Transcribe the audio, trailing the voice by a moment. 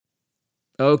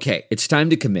Okay, it's time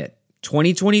to commit.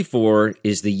 2024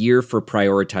 is the year for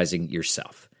prioritizing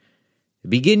yourself.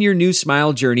 Begin your new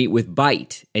smile journey with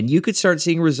Byte, and you could start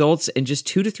seeing results in just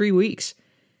 2 to 3 weeks.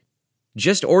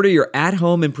 Just order your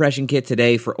at-home impression kit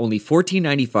today for only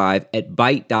 $14.95 at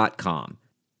Byte.com.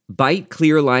 Byte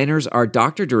clear liners are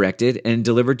doctor-directed and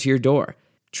delivered to your door.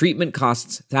 Treatment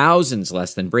costs thousands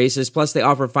less than braces, plus they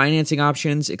offer financing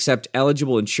options, accept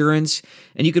eligible insurance,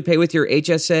 and you could pay with your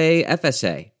HSA,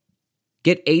 FSA.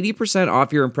 Get 80%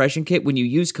 off your impression kit when you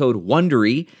use code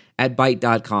WONDERY at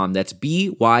Byte.com. That's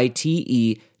BYTE.com.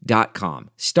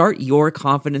 Start your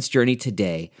confidence journey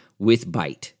today with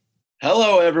Byte.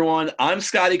 Hello, everyone. I'm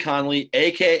Scotty Conley,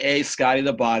 a.k.a. Scotty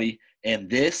the Body, and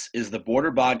this is the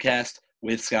Border Podcast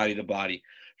with Scotty the Body.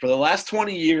 For the last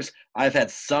 20 years, I've had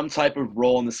some type of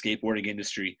role in the skateboarding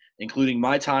industry, including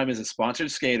my time as a sponsored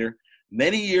skater,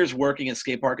 many years working at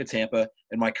Skatepark of Tampa,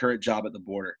 and my current job at the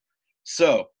border.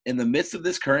 So, in the midst of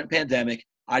this current pandemic,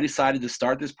 I decided to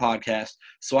start this podcast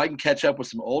so I can catch up with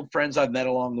some old friends I've met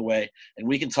along the way, and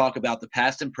we can talk about the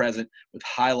past and present with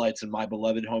highlights in my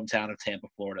beloved hometown of Tampa,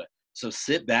 Florida. So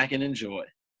sit back and enjoy.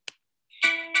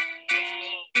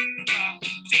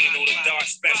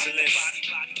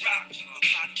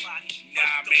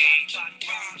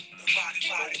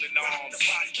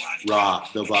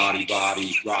 Rock the body,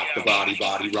 body, rock the body,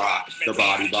 body, rock the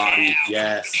body, body.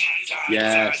 Yes,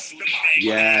 yes,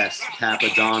 yes.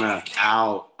 Capadonna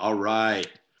out. All right.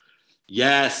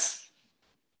 Yes.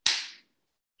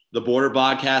 The Border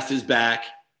Podcast is back.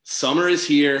 Summer is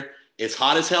here. It's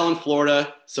hot as hell in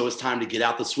Florida, so it's time to get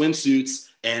out the swimsuits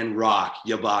and rock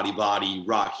your body, body,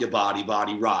 rock your body,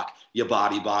 body, rock your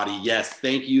body, body. Yes,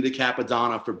 thank you to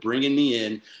Capadonna for bringing me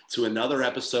in to another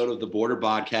episode of the Border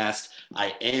Podcast.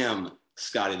 I am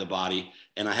Scotty the Body,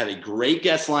 and I have a great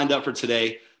guest lined up for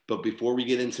today. But before we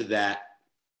get into that,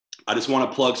 I just want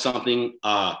to plug something.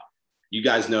 You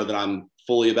guys know that I'm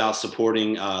fully about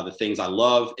supporting the things I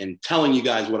love and telling you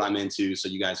guys what I'm into so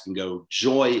you guys can go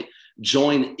join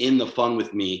in the fun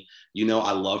with me. You know,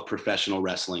 I love professional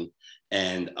wrestling.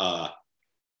 And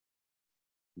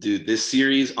dude, this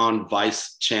series on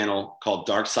Vice channel called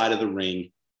Dark Side of the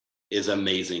Ring is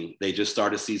amazing. They just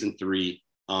started season 3.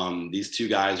 These two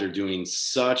guys are doing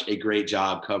such a great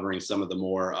job covering some of the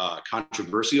more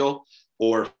controversial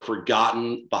or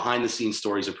forgotten behind the scenes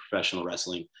stories of professional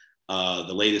wrestling.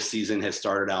 The latest season has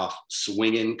started off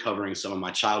swinging, covering some of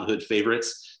my childhood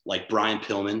favorites like Brian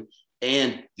Pillman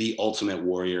and The Ultimate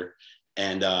Warrior.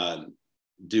 And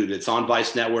dude, it's on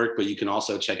Vice Network, but you can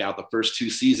also check out the first 2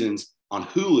 seasons on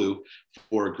Hulu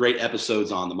for great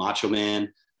episodes on the Macho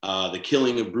Man, the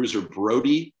killing of Bruiser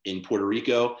Brody in Puerto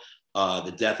Rico,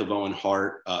 the death of Owen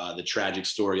Hart, the tragic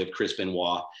story of Chris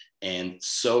Benoit, and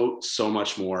so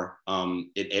much more.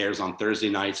 It airs on Thursday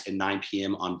nights at 9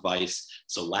 p.m. on Vice.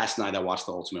 So last night I watched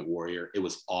The Ultimate Warrior. It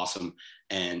was awesome.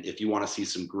 And if you want to see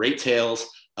some great tales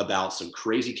about some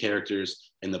crazy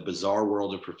characters in the bizarre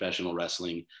world of professional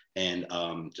wrestling and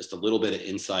just a little bit of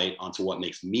insight onto what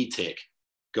makes me tick,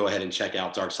 go ahead and check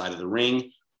out Dark Side of the Ring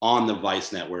on the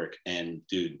Vice Network. And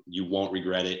dude, you won't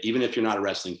regret it. Even if you're not a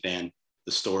wrestling fan,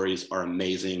 the stories are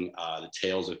amazing. The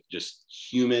tales of just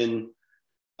human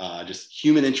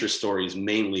interest stories,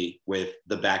 mainly with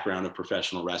the background of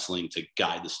professional wrestling to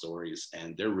guide the stories.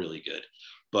 And they're really good.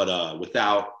 But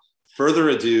without further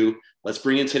ado, let's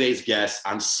bring in today's guest.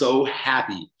 I'm so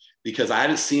happy because I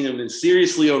haven't seen him in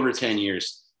seriously over 10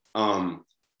 years.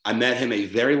 I met him a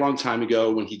very long time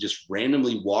ago when he just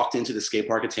randomly walked into the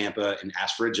Skatepark of Tampa and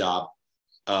asked for a job.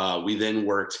 We then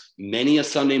worked many a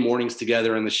Sunday mornings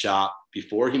together in the shop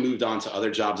before he moved on to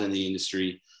other jobs in the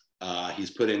industry.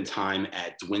 He's put in time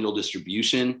at Dwindle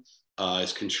Distribution,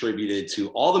 has contributed to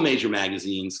all the major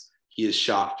magazines. He has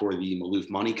shot for the Maloof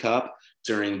Money Cup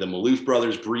during the Maloof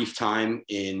brothers' brief time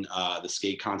in the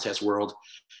skate contest world.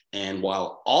 And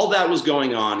while all that was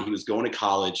going on, he was going to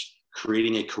college,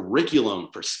 creating a curriculum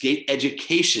for skate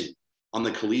education on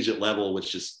the collegiate level,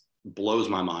 which just blows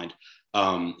my mind.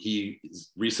 He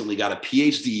recently got a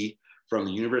PhD from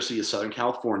the University of Southern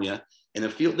California in a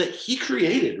field that he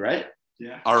created, right?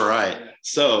 Yeah. All right. Yeah.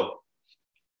 So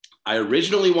I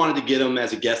originally wanted to get him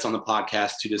as a guest on the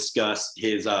podcast to discuss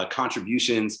his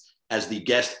contributions as the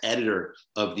guest editor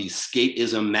of the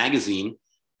SKATEISM magazine.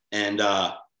 And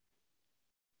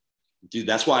dude,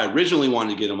 that's why I originally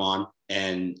wanted to get him on.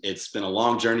 And it's been a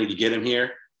long journey to get him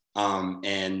here.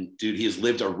 And dude, he has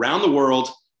lived around the world,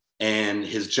 and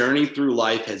his journey through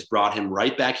life has brought him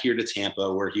right back here to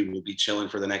Tampa, where he will be chilling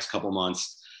for the next couple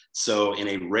months. So in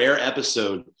a rare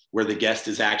episode where the guest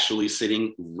is actually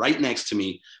sitting right next to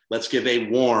me, let's give a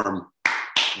warm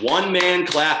one man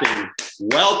clapping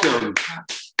welcome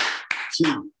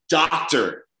to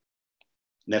Dr.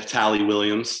 Neftalie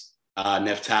Williams.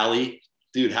 Neftalie,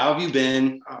 dude, how have you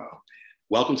been? Oh, man.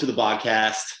 Welcome to the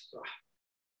podcast.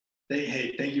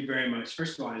 Hey, thank you very much.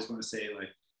 First of all, I just want to say, like,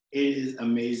 it is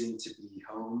amazing to be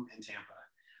home in Tampa.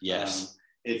 Yes.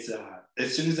 It's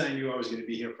as soon as I knew I was going to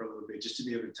be here for a little bit, just to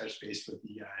be able to touch base with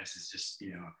you guys is just,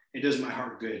 it does my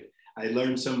heart good. I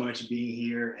learned so much being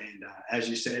here, and as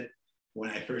you said, when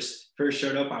I first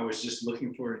showed up, I was just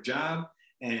looking for a job,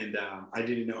 and I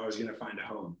didn't know I was going to find a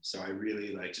home. So I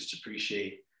really just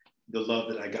appreciate the love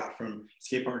that I got from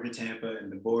Skatepark of Tampa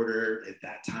and the border at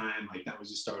that time. Like, that was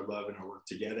just our love and our work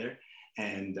together.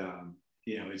 And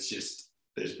it's just,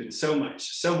 there's been so much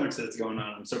that's going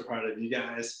on. I'm so proud of you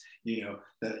guys. That you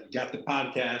got the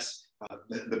podcast,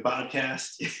 the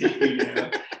podcast,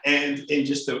 and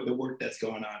just the work that's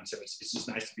going on. So it's just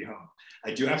nice to be home.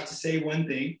 I do have to say one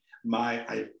thing.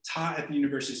 I taught at the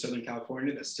University of Southern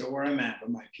California. That's still where I'm at.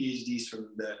 But my PhD's from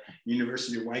the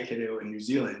University of Waikato in New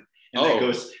Zealand. And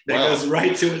that goes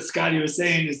right to what Scotty was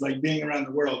saying, is like being around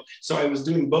the world. So I was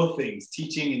doing both things,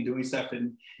 teaching and doing stuff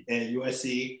in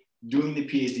USC, doing the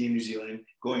PhD in New Zealand,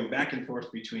 going back and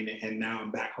forth between it. And now I'm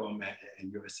back home at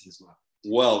USC as well.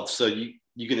 Well, so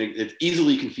you can, it's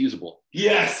easily confusable.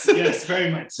 Yes, very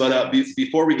much. But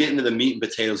before we get into the meat and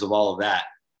potatoes of all of that,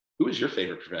 who is your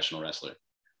favorite professional wrestler?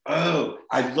 Oh,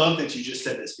 I love that you just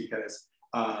said this, because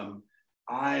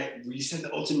you said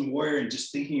the Ultimate Warrior, and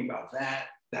just thinking about that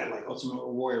like Ultimate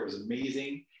Warrior was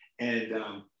amazing. And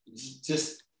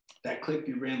just that clip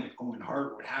you ran, like Owen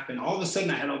Hart, what happened? All of a sudden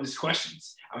I had all these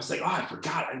questions. I was like, I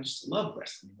forgot. I just love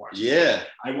wrestling. Yeah.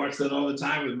 I watched that all the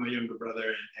time with my younger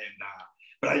brother.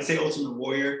 But I'd say Ultimate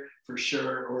Warrior for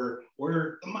sure, or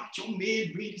the Macho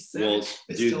Man, it's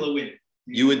still a win.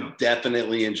 You would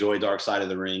definitely enjoy Dark Side of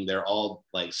the Ring. They're all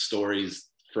like stories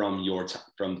from your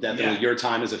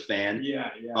time as a fan. Yeah.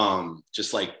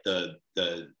 Just like the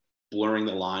blurring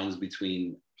the lines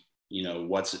between,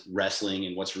 what's wrestling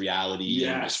and what's reality,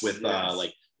 and just with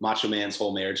like Macho Man's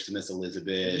whole marriage to Miss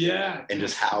Elizabeth. Yeah. And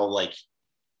just how like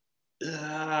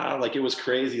it was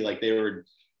crazy. Like they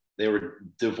were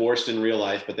divorced in real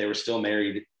life, but they were still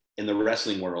married in the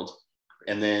wrestling world.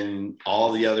 And then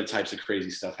all the other types of crazy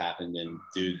stuff happened. And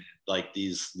dude, like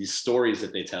these stories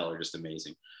that they tell are just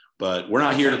amazing. But we're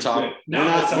not here to talk.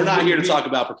 We're not here to talk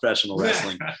about professional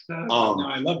wrestling. No,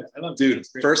 I love it. Dude,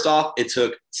 first off, it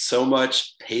took so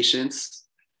much patience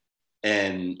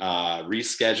and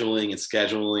rescheduling and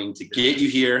scheduling to get you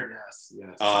here.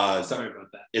 Yes. Sorry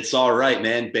about that. It's all right,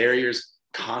 man. Barriers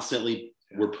constantly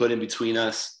were put in between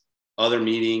us. Other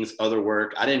meetings, other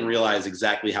work. I didn't realize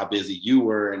exactly how busy you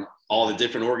were, and all the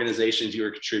different organizations you were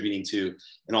contributing to,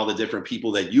 and all the different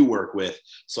people that you work with.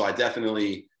 So I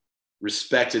definitely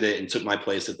respected it and took my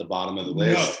place at the bottom of the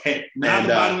list. Not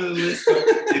the bottom of the list,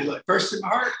 but like first in my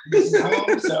heart, this is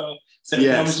home. So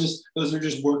yes. Those are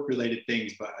just work related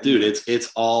things. But dude,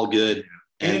 it's all good.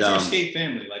 And it's our skate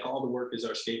family. Like, all the work is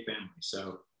our skate family.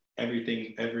 So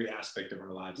everything, every aspect of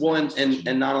our lives. Well,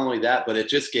 and not only that, but it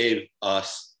just gave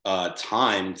us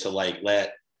time to like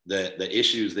let the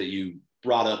issues that you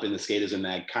brought up in the SKATEISM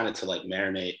mag kind of to like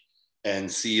marinate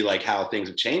and see like how things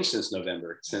have changed since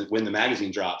November, since when the magazine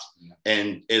dropped.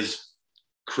 And it's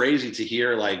crazy to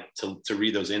hear, like to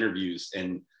read those interviews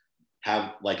and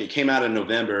have like, it came out in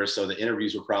November. So the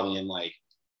interviews were probably in like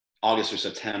August or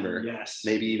September,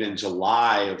 maybe even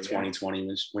July of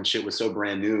 2020, when shit was so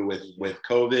brand new with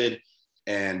COVID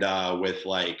and with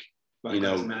like,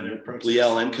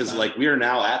 BLM, because like we are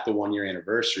now at the 1 year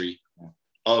anniversary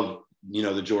of,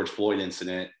 the George Floyd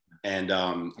incident. And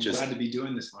I'm glad to be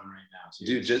doing this one right now. So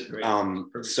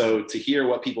dude, so to hear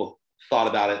what people thought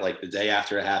about it, like the day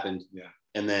after it happened,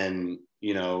 and then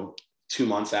 2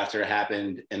 months after it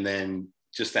happened, and then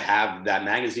just to have that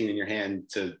magazine in your hand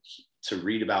to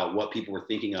read about what people were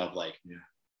thinking of, like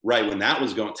right when that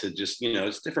was going to just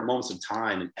it's different moments of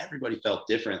time, and everybody felt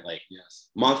different, like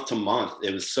month to month.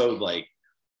 It was so like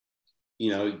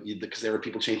because there were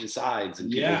people changing sides and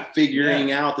people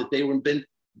figuring out that they were been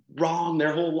wrong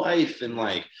their whole life, and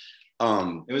like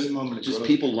it was a moment of just growth.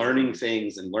 People learning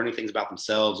things about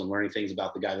themselves and learning things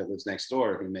about the guy that lives next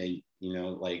door who may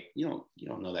like you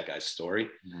don't know that guy's story.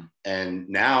 And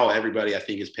now everybody I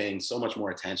think is paying so much more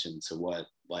attention to what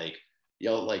like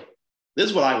this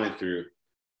is what I went through,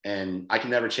 and I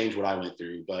can never change what I went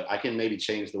through, but I can maybe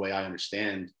change the way I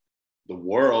understand the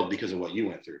world because of what you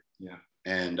went through.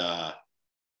 And I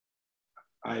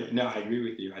agree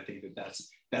with you. I think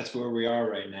that's where we are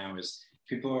right now. Is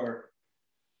people are.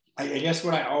 I guess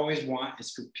what I always want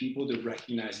is for people to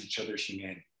recognize each other's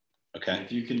humanity. Okay. And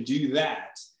if you can do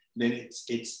that, then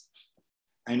it's.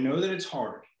 I know that it's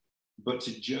hard, but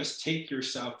to just take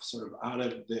yourself sort of out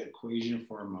of the equation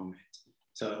for a moment,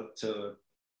 to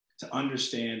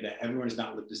understand that everyone's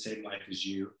not lived the same life as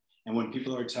you. And when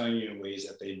people are telling you in ways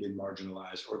that they've been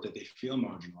marginalized or that they feel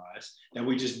marginalized, that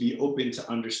we just be open to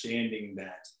understanding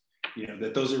that,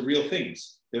 that those are real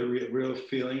things. They're real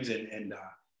feelings. And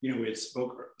we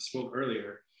spoke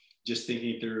earlier, just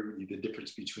thinking through the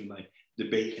difference between like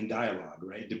debate and dialogue,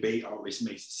 right? Debate always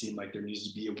makes it seem like there needs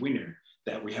to be a winner,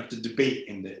 that we have to debate,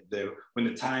 and when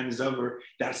the time is over,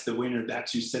 that's the winner,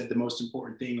 that's who said the most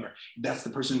important thing, or that's the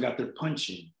person who got their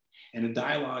punch in. And a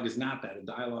dialogue is not that. A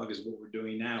dialogue is what we're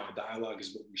doing now. A dialogue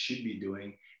is what we should be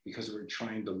doing because we're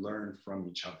trying to learn from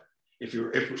each other. If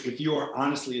you are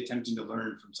honestly attempting to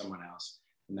learn from someone else,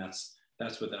 then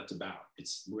that's what that's about.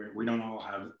 We don't all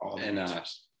have all the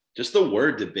answers. Just the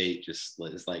word debate just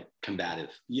is like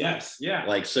combative. Yes, yeah.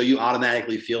 Like, so you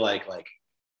automatically feel like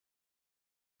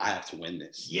I have to win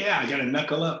this. Yeah, I gotta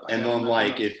knuckle up. And then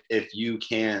like if you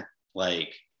can't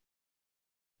like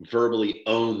verbally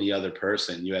own the other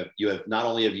person, you have not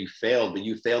only have you failed, but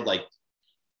you failed like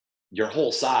your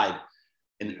whole side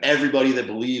and everybody that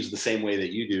believes the same way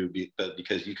that you do, but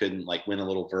because you couldn't like win a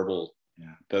little verbal.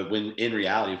 Yeah. But when in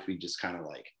reality, if we just kind of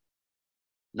like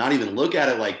not even look at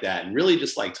it like that and really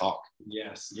just like talk.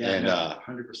 Yes. Yeah. And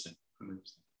 100%.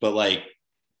 But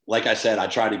like I said, I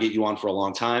tried to get you on for a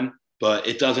long time, but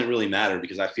it doesn't really matter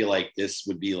because I feel like this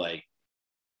would be like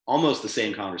almost the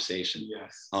same conversation.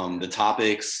 Yes. The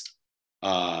topics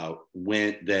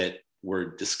that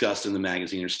were discussed in the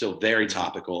magazine are still very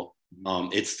topical.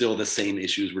 It's still the same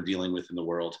issues we're dealing with in the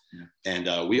world. Yeah.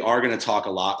 And we are going to talk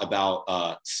a lot about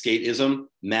SKATEISM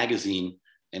magazine.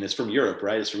 And it's from Europe,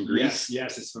 right? It's from Greece.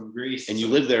 Yes, it's from Greece. And you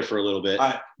lived there for a little bit.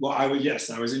 I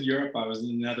was in Europe. I was in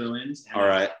the Netherlands. And all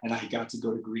right. And I got to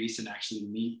go to Greece and actually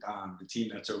meet the team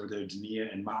that's over there,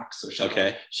 Dania and Max. So shout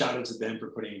out to them for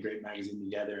putting a great magazine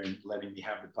together and letting me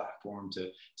have the platform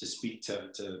to speak to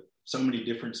so many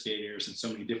different skaters and so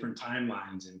many different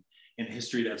timelines and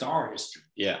history that's our history.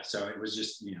 Yeah. So it was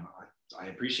just, I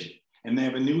appreciate it. And they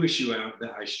have a new issue out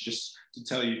that I should just to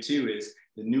tell you too is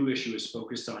the new issue is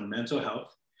focused on mental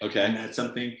health. Okay. And that's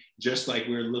something just like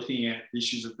we're looking at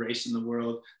issues of race in the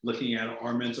world, looking at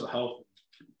our mental health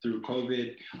through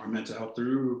COVID, our mental health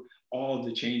through all of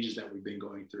the changes that we've been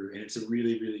going through. And it's a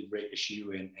really, really great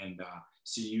issue. And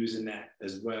CU's in that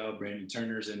as well. Brandon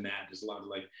Turner's in that. There's a lot of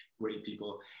like great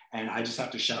people. And I just have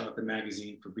to shout out the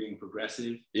magazine for being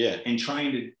progressive. Yeah. And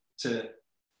trying to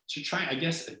try, I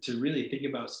guess, to really think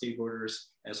about skateboarders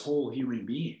as whole human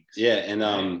beings. Yeah.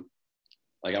 And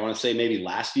like I want to say maybe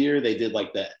last year they did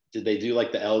like did they do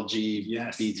like the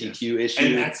LGBTQ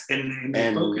issue? And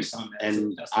they focus on that.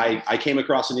 And I came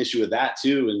across an issue with that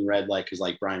too and read like, cause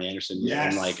like Brian Anderson,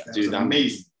 and like, dude, I'm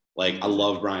amazing. Like, I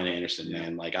love Brian Anderson,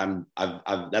 man. Like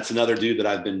I've that's another dude that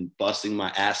I've been busting my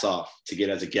ass off to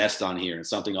get as a guest on here, and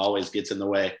something always gets in the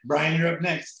way. Brian, you're up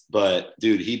next. But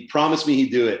dude, he promised me he'd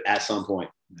do it at some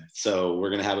point. Nice. So we're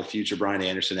going to have a future Brian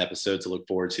Anderson episode to look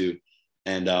forward to.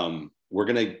 And we're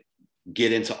going to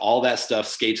get into all that stuff,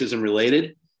 SKATEISM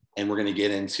related. And we're going to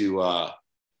get into,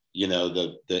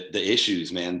 the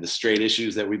issues, man, the straight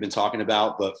issues that we've been talking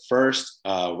about. But first,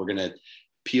 we're going to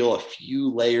peel a few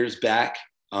layers back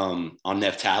on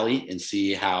Neftalie and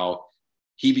see how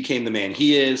he became the man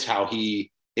he is, how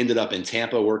he ended up in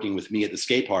Tampa working with me at the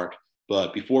skate park.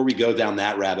 But before we go down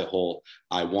that rabbit hole,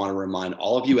 I want to remind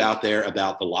all of you out there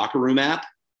about the Locker Room app.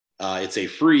 It's a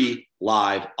free,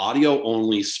 live,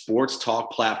 audio-only sports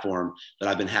talk platform that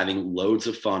I've been having loads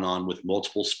of fun on with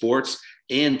multiple sports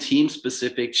and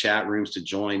team-specific chat rooms to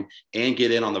join and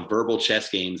get in on the verbal chess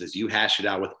games as you hash it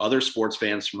out with other sports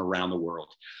fans from around the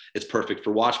world. It's perfect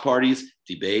for watch parties,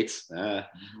 debates,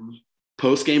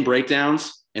 post-game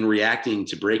breakdowns, and reacting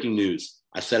to breaking news.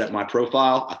 I set up my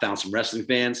profile. I found some wrestling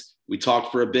fans. We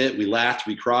talked for a bit. We laughed.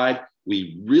 We cried.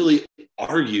 We really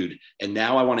argued. And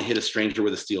now I want to hit a stranger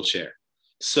with a steel chair.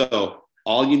 So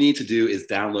all you need to do is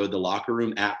download the Locker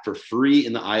Room app for free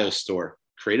in the iOS store.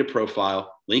 Create a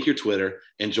profile, link your Twitter,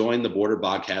 and join the Border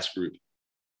Podcast group.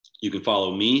 You can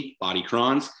follow me, Body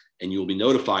Crons, and you will be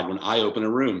notified when I open a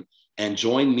room. And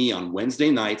join me on Wednesday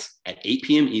nights at 8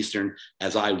 p.m. Eastern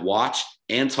as I watch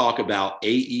and talk about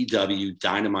AEW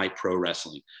Dynamite Pro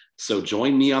Wrestling. So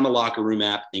join me on the Locker Room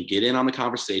app and get in on the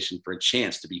conversation for a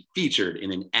chance to be featured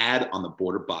in an ad on the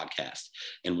Border Podcast.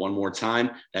 And one more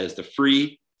time, that is the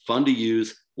free,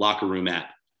 fun-to-use Locker Room app.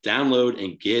 Download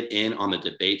and get in on the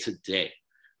debate today.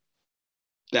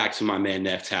 Back to my man,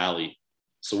 Neftalie.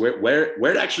 So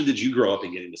where actually did you grow up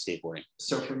and get into skateboarding?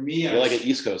 So for me, you're like an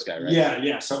East Coast guy, right?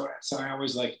 Yeah. So I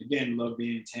always like, again, love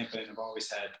being in Tampa, and I've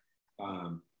always had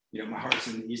my heart's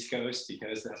in the East Coast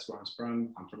because that's where I'm from.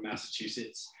 I'm from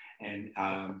Massachusetts. And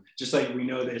just like we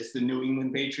know that it's the New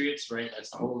England Patriots, right?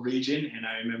 That's the whole region. And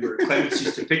I remember Clarence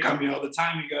used to pick on me all the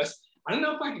time. He goes, I don't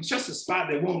know if I can trust a spot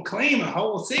that won't claim a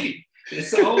whole city.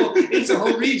 It's a whole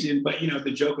region. But,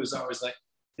 the joke was always like,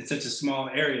 it's such a small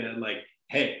area. Like,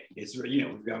 hey, it's,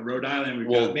 we've got Rhode Island, we've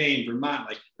got Maine, Vermont.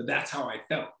 Like, but that's how I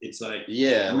felt. It's like,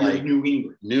 yeah, we're like New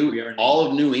England. All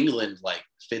of New England, like,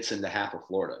 fits into half of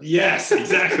Florida. Yes,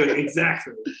 exactly.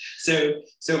 So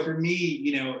for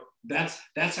me,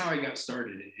 that's how I got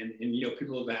started. And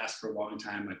people have asked for a long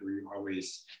time, like, were you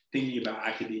always thinking about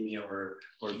academia or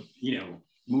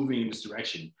moving in this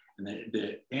direction? And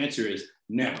the answer is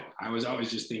no. I was always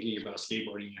just thinking about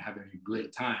skateboarding and having a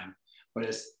great time.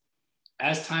 But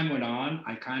as time went on,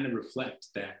 I kind of reflect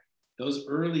that those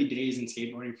early days in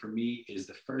skateboarding for me is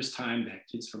the first time that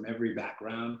kids from every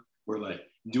background were like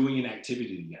doing an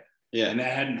activity together. Yeah. And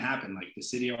that hadn't happened. Like the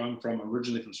city I'm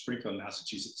originally from Springfield,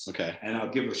 Massachusetts. Okay. And I'll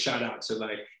give a shout out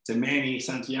to Manny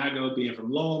Santiago being from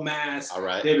Lowell, Mass. All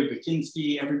right. David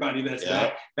Bakinski, everybody that's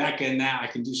back in that. I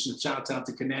can do some shouts out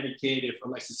to Connecticut if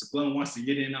Alexis Sablon wants to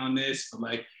get in on this.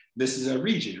 But this is a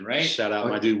region, right? Shout out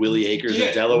my dude Willie Akers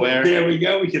in Delaware. There we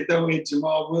go. We can throw in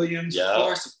Jamal Williams, yeah.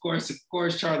 Of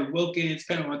course, Charlie Wilkins,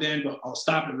 Panama Dan, but I'll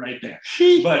stop it right there.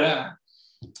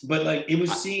 But it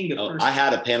was seeing the first. I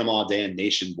had a Panama Dan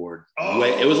Nation board.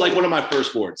 It was like one of my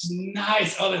first boards.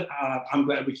 Nice. I'm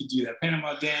glad we could do that.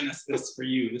 Panama Dan, that's for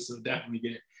you. This will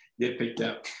definitely get picked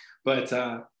up. But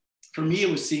for me, it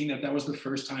was seeing that was the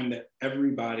first time that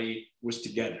everybody was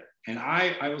together. And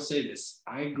I will say this: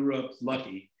 I grew up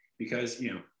lucky. Because,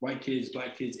 white kids,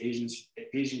 black kids, Asian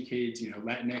kids,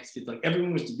 Latinx kids, like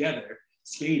everyone was together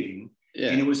skating. Yeah.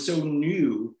 And it was so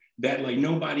new that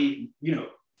nobody,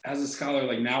 as a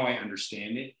scholar, now I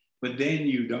understand it. But then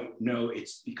you don't know,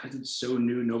 it's because it's so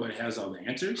new, nobody has all the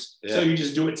answers. Yeah. So you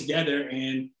just do it together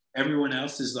and everyone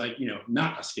else is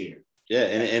not a skater. Yeah.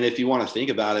 And if you want to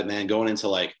think about it, man, going into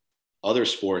other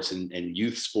sports and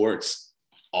youth sports,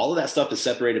 all of that stuff is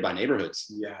separated by neighborhoods.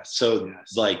 Yes. So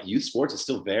youth sports is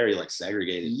still very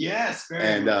segregated. Yes.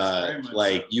 Very much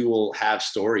so. You will have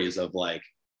stories of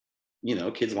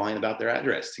kids lying about their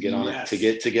address to get on to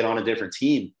get on a different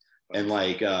team. And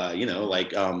I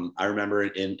remember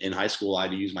in high school, I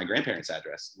had to use my grandparents'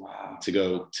 address to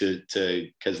go to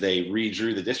because they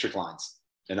redrew the district lines.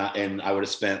 And I would have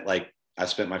spent I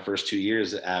spent my first 2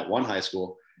 years at one high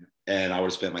school and I would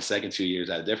have spent my second 2 years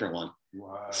at a different one.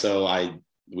 Wow. So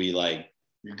you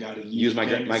got to use my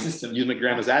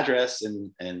grandma's address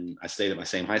and I stayed at my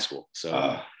same high school.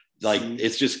 So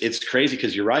it's crazy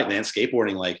because you're right, man.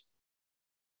 Skateboarding,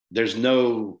 there's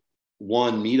no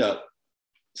one meetup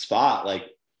spot.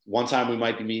 One time we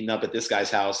might be meeting up at this guy's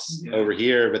house over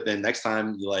here, but then next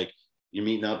time you're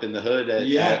meeting up in the hood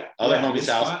at other homie's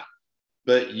house. Spot.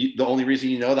 But the only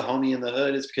reason the homie in the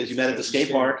hood is because you met at the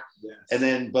skate park. Yes. And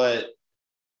then, but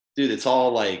dude, it's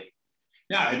all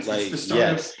it's the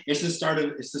start.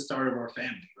 It's the start of our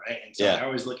family, right? And so I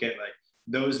always look at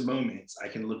those moments. I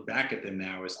can look back at them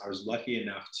now as I was lucky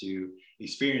enough to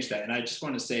experience that. And I just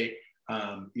want to say,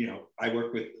 I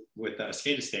work with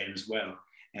SKATEISM as well,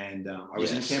 and I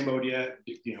was in Cambodia,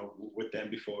 with them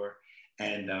before,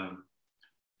 and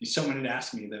someone had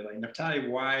asked me, they're like, Neftalie,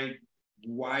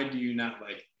 why do you not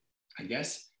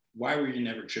why were you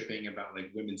never tripping about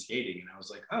women skating? And I was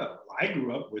like, oh, I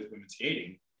grew up with women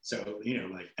skating. So,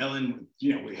 Ellen,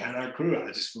 we had our crew.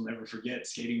 I just will never forget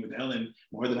skating with Ellen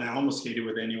more than I almost skated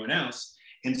with anyone else.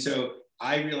 And so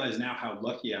I realize now how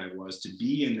lucky I was to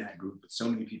be in that group with so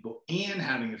many people and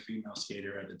having a female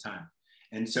skater at the time.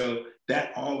 And so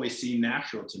that always seemed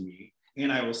natural to me.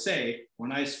 And I will say,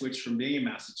 when I switched from being in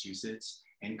Massachusetts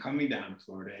and coming down to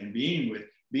Florida and being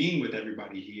with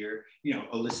everybody here,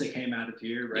 Alyssa came out of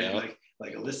here, right?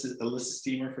 Yeah. Alyssa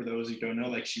Steamer, for those who don't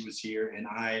know, she was here, and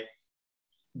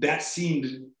it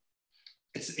seemed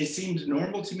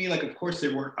normal to me. Of course,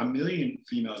 there weren't a million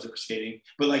females that were skating,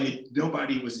 but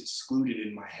nobody was excluded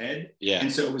in my head. Yeah.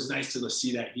 And so it was nice to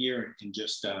see that here and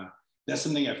just that's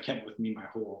something I've kept with me my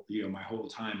whole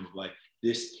time of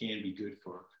this can be good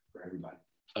for everybody.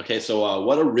 Okay, so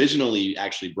what originally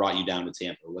actually brought you down to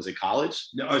Tampa? Was it college?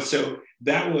 No, so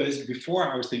that was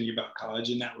before I was thinking about college,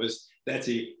 and that's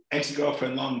a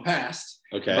ex-girlfriend long past.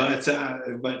 Okay.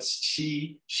 But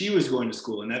she was going to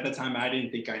school, and at the time I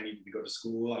didn't think I needed to go to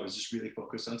school. I was just really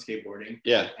focused on skateboarding.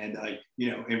 Yeah. And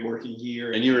and working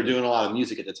here. And you were doing a lot of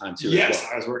music at the time too. Yes,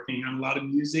 I was working on a lot of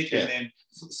music, and then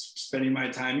spending my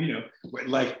time,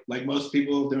 like most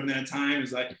people during that time,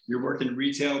 is you're working a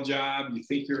retail job, you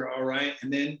think you're all right,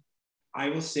 and then I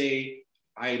will say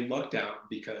I lucked out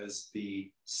because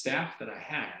the staff that I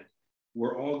had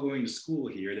were all going to school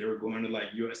here. They were going to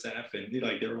like USF and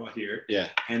they were all here. Yeah.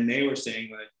 And they were saying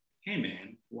like, hey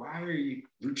man, why are you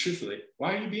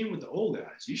being with the old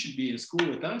guys? You should be in school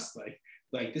with us.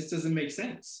 Like this doesn't make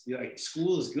sense. Like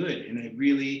school is good. And it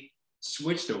really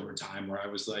switched over time where I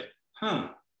was like,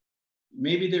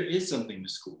 maybe there is something to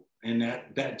school. And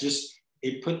that just,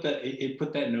 it put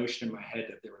that notion in my head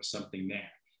that there was something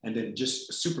there. And then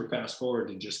just super fast forward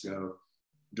and just go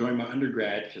during my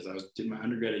undergrad, because did my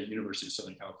undergrad at University of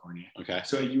Southern California. Okay.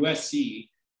 So at USC,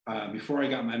 before I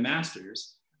got my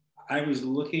master's, I was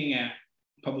looking at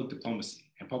public diplomacy.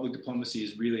 And public diplomacy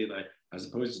is really like, as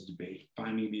opposed to debate,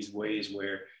 finding these ways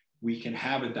where we can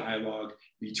have a dialogue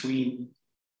between,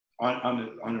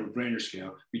 on a grander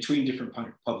scale, between different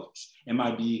publics. It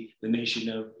might be the nation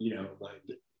of, like,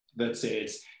 let's say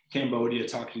it's Cambodia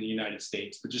talking to the United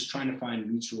States, but just trying to find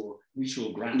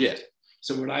mutual ground. Yeah.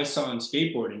 So what I saw in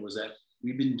skateboarding was that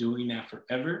we've been doing that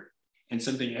forever. And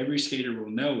something every skater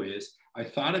will know is I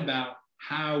thought about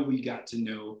how we got to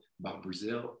know about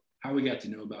Brazil, how we got to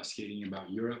know about skating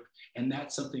about Europe. And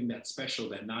that's something that's special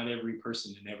that not every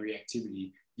person in every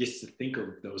activity gets to think of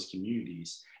those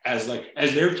communities as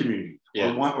their community,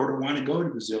 or want to go to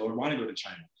Brazil or want to go to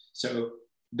China. So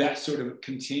that sort of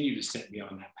continued to set me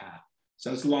on that path.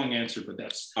 So it's a long answer, but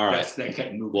that's all right. That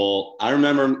kept moving. Well, I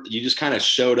remember you just kind of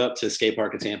showed up to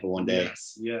Skatepark of Tampa one day.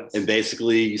 Yes. And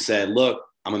basically you said, look,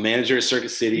 I'm a manager at Circuit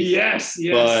City. Yes.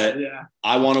 But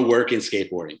I want to work in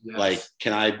skateboarding. Yes. Like,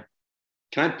 can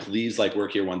I please like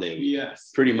work here one day a week? Yes.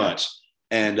 Pretty much.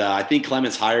 And I think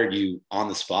Clemens hired you on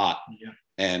the spot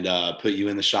and put you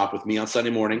in the shop with me on Sunday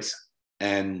mornings.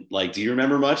 And like, do you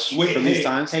remember much from these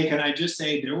times? Hey, can I just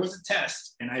say there was a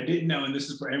test and I didn't know, and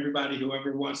this is for everybody,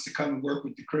 whoever wants to come and work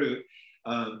with the crew.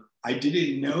 I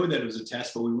didn't know that it was a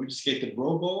test, but we went to skate the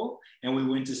Bro Bowl and we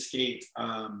went to skate,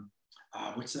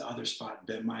 what's the other spot?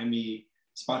 That Miami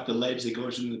spot, the ledge that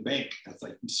goes into the bank. That's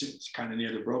like kind of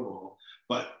near the Bro Bowl.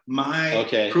 But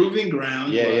my proving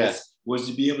ground was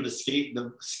to be able to skate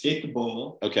the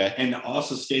bowl and to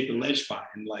also skate the ledge spot.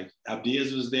 And like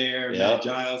Abdias was there, Matt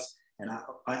Giles. And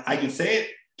I can say it.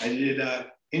 I did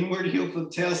inward heel flip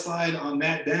tail slide on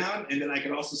that down, and then I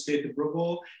could also skate the Bro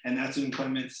Bowl. And that's when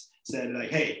Clements said,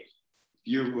 like, "Hey,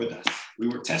 you're with us. We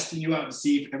were testing you out to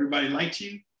see if everybody liked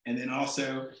you, and then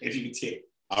also if you could skate."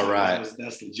 All right,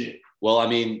 that's legit. Well, I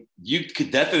mean, you could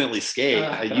definitely skate.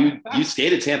 You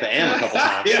skated Tampa Am a couple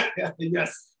times.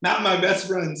 Yes. Not my best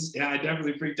runs. Yeah, I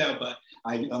definitely freaked out, but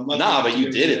I'm lucky. Nah, but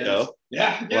you did it though.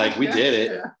 We did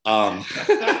it.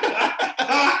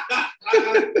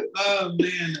 Oh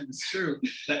man, that is true.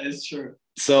 That is true.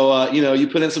 So you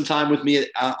put in some time with me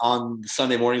on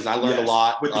Sunday mornings. I learned a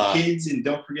lot with the kids, and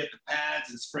don't forget the pads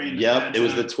and spraying. Yep, it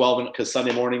was the 12 because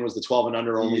Sunday morning was the 12 and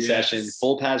under only session.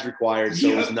 Full pads required, so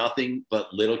it was nothing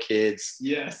but little kids.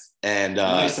 Yes. And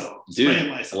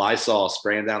Lysol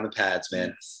spraying down the pads, man.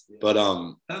 Yes. But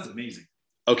that was amazing.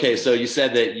 Okay, so you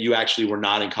said that you actually were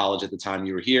not in college at the time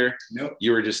you were here. Nope.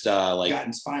 You were just got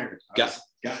inspired.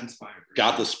 Got inspired.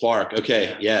 Got the spark.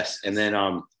 Okay, yes. And then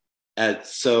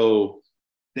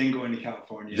then going to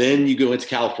California. Then you go into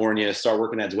California, start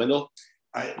working at Dwindle.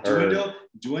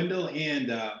 Dwindle, and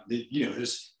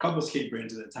there's a couple of skate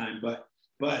brands at the time, but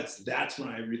that's when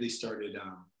I really started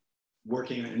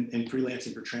working and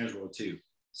freelancing for Transworld too.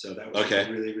 So that was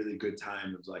a really, really good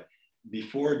time. It was like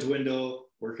before Dwindle,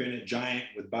 working at Giant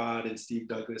with Bod and Steve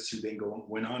Douglas, who then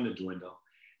went on to Dwindle,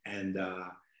 and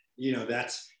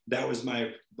that was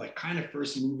my like kind of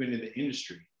first move into the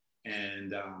industry,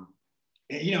 and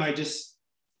I just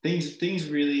things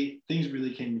really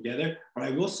came together. But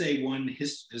I will say one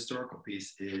historical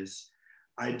piece is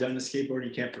I'd done a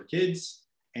skateboarding camp for kids,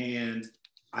 and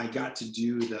I got to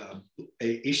do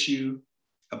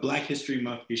a Black History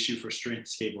Month issue for Strength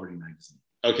Skateboarding magazine.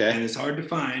 Okay. And it's hard to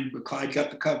find, but Clyde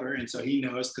got the cover, and so he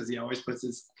knows because he always puts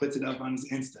it up on his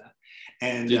Insta.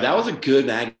 And dude, that was a good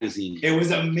magazine. It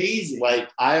was amazing. Like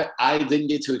I didn't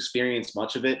get to experience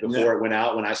much of it before it went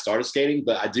out when I started skating,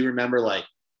 but I do remember like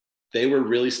they were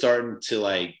really starting to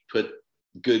like put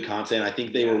good content. I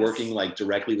think they were working like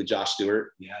directly with Josh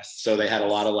Stewart. Yes. So they had a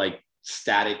lot of like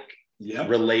static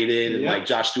related and like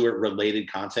Josh Stewart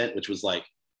related content, which was like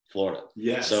Florida.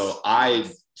 Yes. So I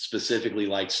specifically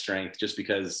liked Strength just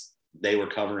because they were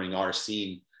covering our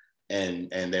scene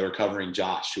and they were covering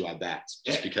Josh, who I backed,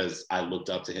 just because I looked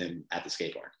up to him at the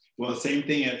skate park. Well, same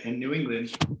thing in New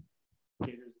England.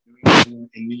 In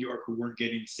New York, who weren't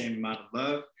getting the same amount of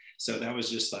love. So that was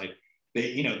just like,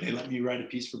 they let me write a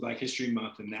piece for Black History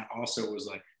Month. And that also was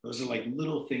like, those are like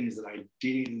little things that I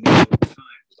didn't know at the time.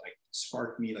 It was like,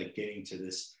 sparked me like getting to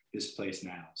this place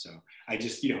now. So I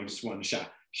just, you know, just wanted to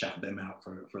shout them out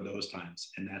for those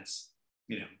times. And that's,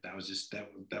 you know, that was just,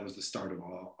 that was the start of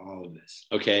all of this.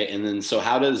 Okay. And then, so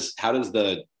how does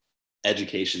the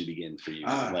education begin for you?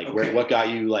 Like okay. what got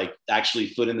you like actually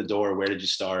foot in the door? Where did you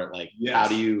start? Like, Yes. How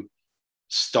do you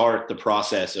start the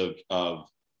process of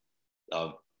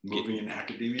moving in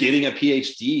academia, getting a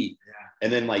PhD? Yeah.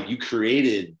 And then like you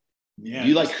created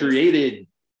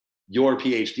your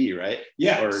PhD, right?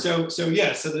 Yeah. So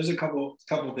there's a couple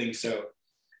things. So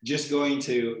just going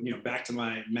to, you know, back to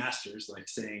my master's, like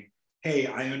saying, hey,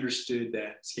 I understood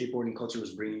that skateboarding culture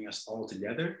was bringing us all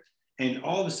together. And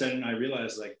all of a sudden I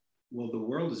realized, like, well, the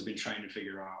world has been trying to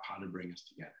figure out how to bring us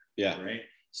together. Yeah. Right.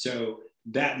 So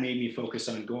that made me focus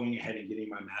on going ahead and getting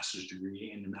my master's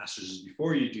degree. And the master's is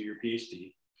before you do your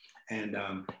PhD. And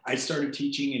I started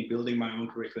teaching and building my own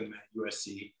curriculum at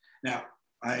USC. Now,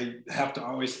 I have to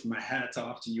always put my hats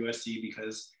off to USC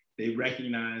because they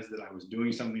recognized that I was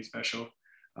doing something special.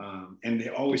 And they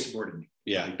always supported me.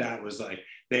 Yeah. Like that was like,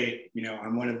 they, you know,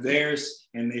 I'm one of theirs,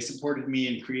 and they supported me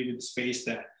and created the space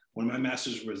that when my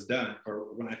master's was done,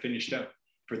 or when I finished up,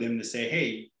 for them to say,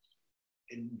 hey,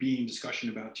 be in discussion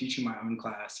about teaching my own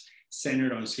class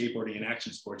centered on skateboarding and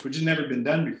action sports, which has never been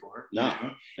done before. No. You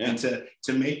know? Yeah. And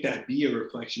to make that be a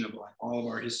reflection of like all of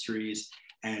our histories.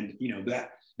 And, you know,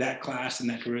 that class and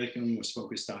that curriculum was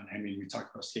focused on, I mean, we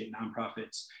talked about skate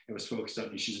nonprofits. It was focused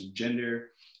on issues of gender,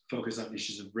 focused on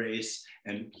issues of race,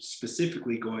 and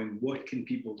specifically going, what can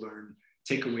people learn,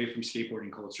 take away from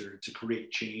skateboarding culture to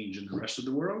create change in the rest of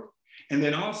the world? And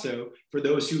then also for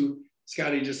those who,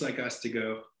 Scotty, just like us, to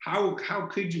go, how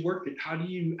could you work it? How do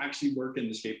you actually work in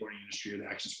the skateboarding industry or the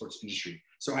action sports industry?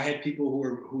 So I had people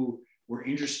who were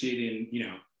interested in, you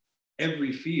know,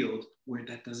 every field where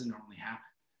that doesn't normally happen,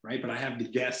 right? But I have the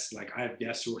guests, like I have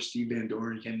guests who are Steve Van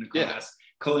Doren came to class,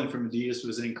 Cullen from Adidas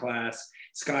was in class,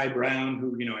 Sky Brown,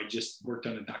 who, you know, I just worked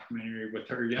on a documentary with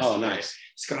her yesterday. Oh, nice.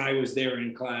 Sky was there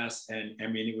in class, and I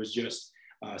mean, it was just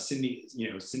Cindy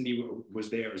was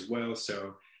there as well.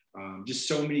 So just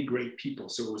so many great people.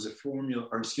 So it was it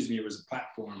was a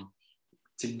platform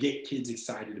to get kids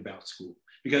excited about school.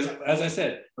 Because as I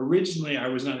said, originally I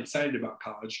was not excited about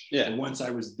college. Yeah. And once I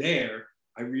was there,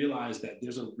 I realized that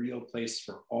there's a real place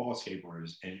for all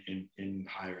skateboarders in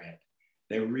higher ed.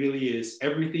 There really is.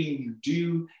 Everything you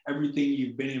do, everything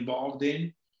you've been involved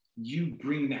in, you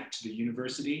bring that to the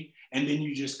university. And then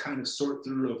you just kind of sort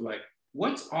through of like,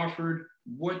 what's offered,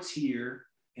 what's here,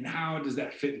 and how does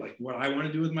that fit like what I want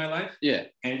to do with my life? Yeah.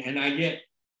 And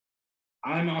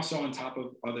I'm also on top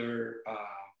of other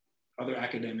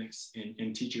academics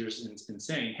and teachers and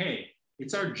saying, hey,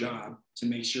 it's our job to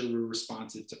make sure we're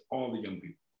responsive to all the young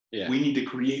people. Yeah. We need to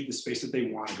create the space that they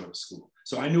want to go to school.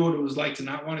 So I knew what it was like to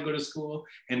not want to go to school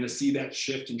and to see that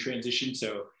shift and transition.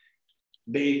 So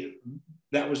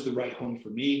that was the right home for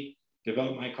me,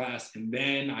 develop my class. And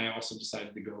then I also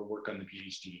decided to go work on the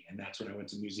PhD. And that's when I went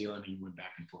to New Zealand and went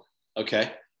back and forth.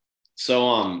 Okay.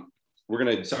 So we're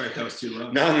going to, sorry if that was too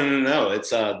long. No.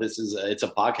 It's a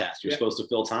podcast. You're supposed to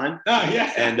fill time. Oh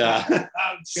yeah. And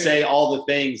say all the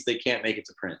things that can't make it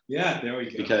to print. Yeah, there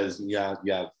we go. Because you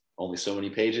have only so many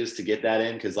pages to get that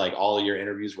in, because like all of your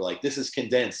interviews were like, this is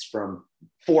condensed from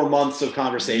 4 months of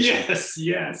conversation.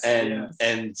 Yes.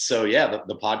 And so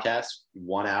the podcast,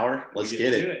 1 hour, let's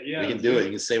get it. Yeah, we can do it.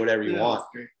 You can say whatever you want.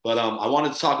 But I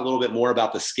wanted to talk a little bit more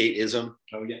about the SKATEISM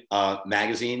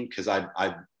magazine, because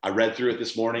I read through it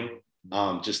this morning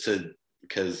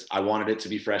because I wanted it to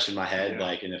be fresh in my head. Yeah.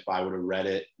 Like, and if I would have read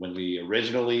it when we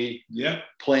originally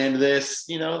planned this,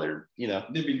 there'd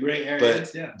be great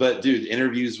areas. But dude,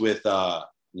 interviews with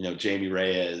Jamie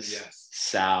Reyes,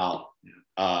 Sal,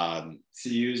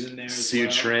 Siu's in there, Siu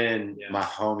Trin, my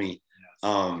homie.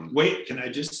 Yes. Wait, can I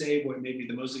just say what made me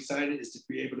the most excited is to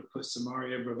be able to put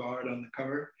Samaria Brevard on the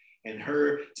cover, and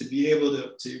her to be able to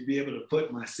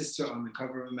put my sister on the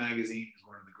cover of a magazine is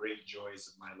one of the great joys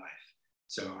of my life.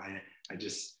 So I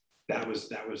just that was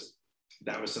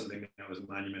something that was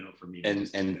monumental for me.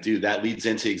 And dude, that leads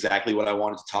into exactly what I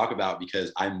wanted to talk about,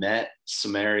 because I met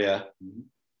Samaria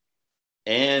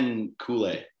and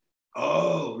Kool-Aid.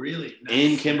 Oh, really? Nice.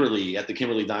 In Kimberly at the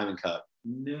Kimberly Diamond Cup.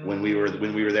 No. When we were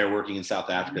there working in South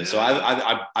Africa. No. So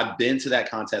I've been to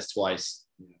that contest twice.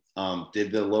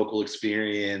 Did the local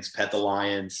experience, pet the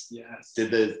lions. Yes.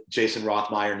 Did the Jason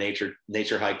Rothmeyer nature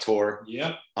hike tour.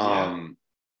 Yep.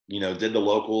 Did the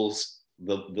locals,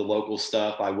 the local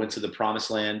stuff. I went to the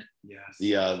Promised Land. Yes.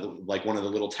 The like one of the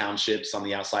little townships on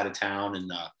the outside of town,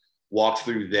 and walked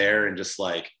through there, and just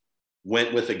like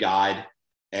went with a guide,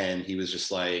 and he was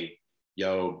just like,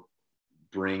 yo,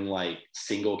 bring like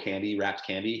single candy, wrapped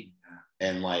candy.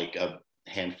 and like a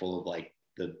handful of like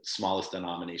the smallest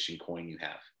denomination coin you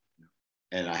have.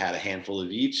 And I had a handful of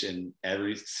each, and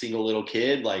every single little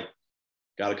kid like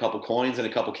got a couple coins and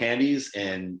a couple candies,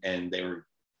 and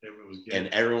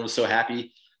everyone was so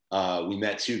happy. We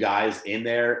met two guys in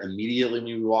there immediately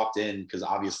when we walked in, because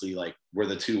obviously like we're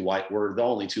the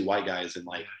only two white guys in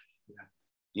like,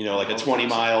 you know, like a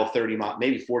 20-mile, 30-mile,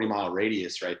 maybe 40-mile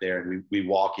radius right there. And we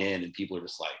walk in and people are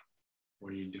just like,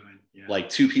 what are you doing? Yeah. Like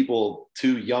two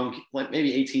young, like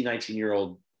maybe 18,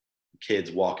 19-year-old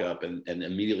kids walk up and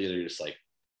immediately they're just like,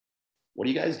 what are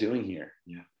you guys doing here?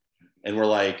 Yeah. And we're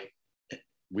like,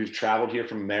 we've traveled here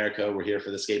from America. We're here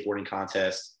for the skateboarding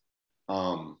contest.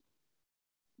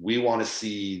 We want to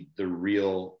see the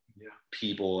real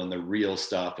people and the real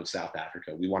stuff of South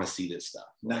Africa. We want to see this stuff.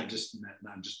 Not just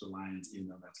the Lions, even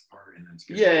though that's part and that's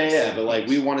good. Yeah. But like,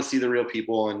 we want to see the real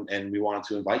people, and we wanted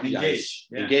to invite you guys,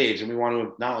 engage. And we want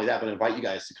to not only that, but invite you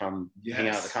guys to come hang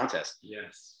out at the contest.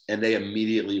 Yes. And they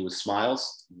immediately with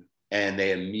smiles, and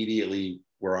they immediately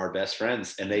were our best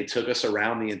friends. And they took us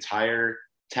around the entire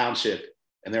township.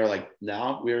 And they were like,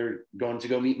 no, we're going to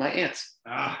go meet my aunts.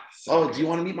 Do you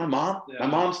want to meet my mom? Yeah. My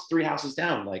mom's 3 houses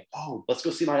down. Like, oh, let's go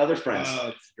see my other friends.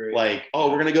 That's great. Like, oh,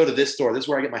 we're going to go to this store. This is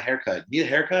where I get my haircut. Need a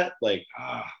haircut? Like,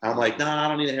 I'm like, no, I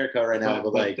don't need a haircut right now.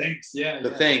 But like, thanks.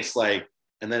 Thanks. Like,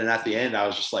 and then at the end, I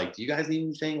was just like, do you guys need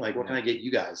anything? Like, what can I get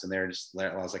you guys? And they're just,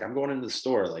 I was like, I'm going into the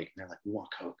store. Like, and they're like, we want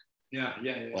Coke. Yeah.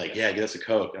 Get us a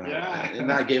Coke. And,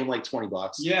 and I gave them like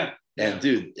 $20. Yeah. And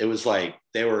dude, it was like,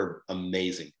 they were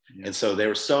amazing. Yeah. And so they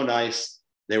were so nice.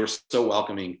 They were so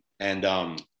welcoming. And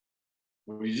well,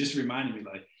 you just reminded me,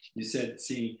 like you said,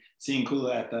 seeing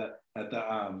Kula at the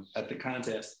contest, at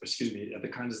the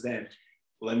contest then.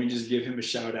 Let me just give him a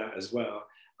shout out as well,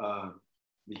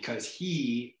 because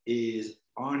he is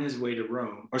on his way to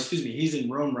Rome, he's in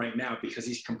Rome right now because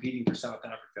he's competing for South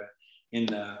Africa in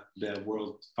the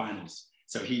World Finals.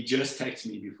 So he just texted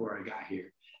me before I got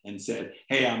here and said,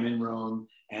 hey, I'm in Rome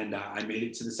and I made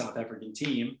it to the South African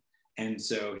team. And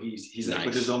so he's nice. Like,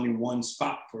 but there's only one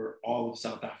spot for all of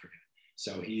South Africa.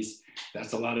 So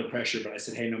that's a lot of pressure. But I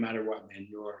said, hey, no matter what, man,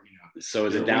 So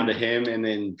is it down to him and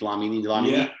then Dlamini?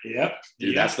 Yeah, yep.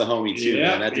 Dude, that's the homie too,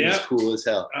 man. That dude's cool as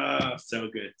hell. So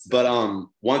good. But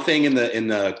one thing in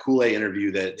the Kool-Aid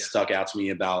interview that stuck out to me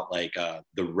about like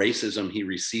the racism he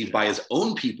received by his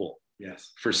own people.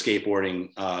 Yes. For skateboarding,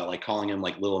 like calling him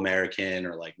like little American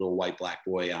or like little white black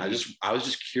boy. I was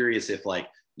just curious if like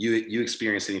you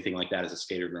experienced anything like that as a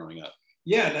skater growing up.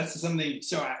 Yeah, that's something.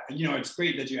 So it's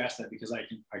great that you asked that, because I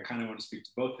kind of want to speak to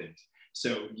both things.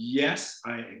 So yes,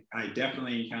 I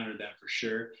definitely encountered that for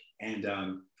sure. And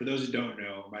for those who don't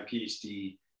know, my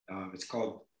PhD it's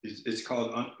called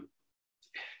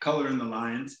Color in the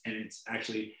Lines, and it's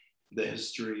actually the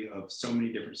history of so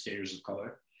many different skaters of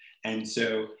color. And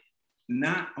so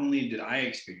not only did I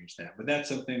experience that, but that's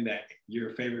something that your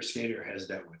favorite skater has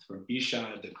dealt with, from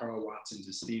Isha to Carl Watson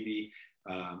to Stevie.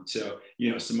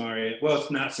 Samaria, well,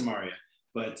 it's not Samaria,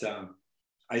 but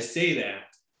I say that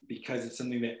because it's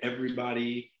something that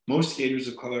most skaters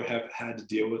of color have had to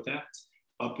deal with that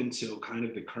up until kind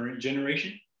of the current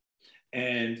generation.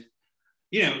 And,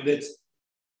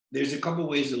 there's a couple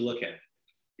ways to look at it.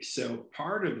 So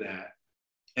part of that,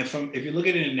 and if you look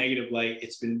at it in a negative light,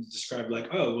 it's been described like,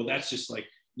 oh, well, that's just like,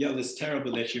 that's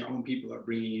terrible that your own people are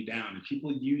bringing you down. And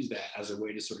people use that as a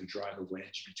way to sort of drive a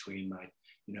wedge between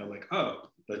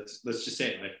let's just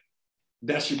say it, like,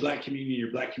 that's your black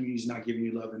community is not giving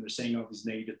you love, and they're saying all these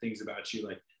negative things about you,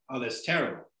 like, oh, that's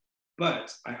terrible.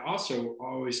 But I also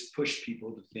always push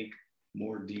people to think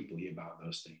more deeply about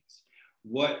those things.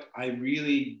 What I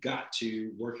really got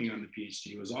to working on the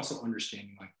PhD was also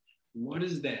understanding, like, what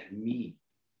does that mean?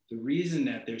 The reason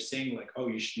that they're saying, like, oh,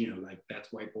 you should, like,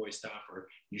 that's white boy stuff, or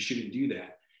you shouldn't do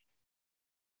that.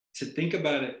 To think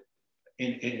about it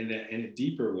in a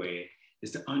deeper way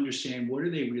is to understand, what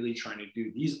are they really trying to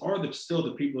do? These are still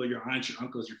the people, your aunts, your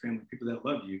uncles, your family, people that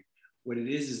love you. What it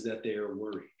is that they are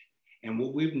worried. And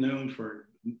what we've known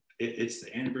it's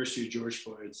the anniversary of George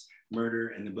Floyd's murder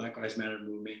and the Black Lives Matter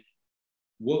movement.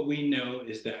 What we know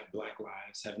is that Black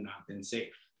lives have not been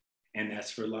safe. And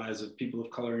that's for lives of people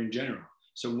of color in general.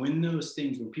 So when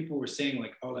people were saying,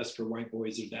 like, oh, that's for white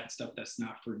boys, or that stuff, that's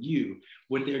not for you,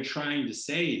 what they're trying to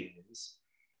say is,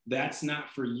 that's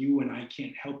not for you, and I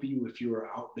can't help you if you are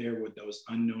out there with those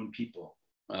unknown people.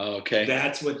 Okay.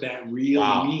 That's what that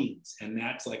really means. And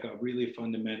that's like a really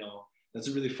fundamental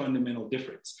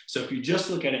difference. So if you just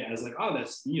look at it as like, oh,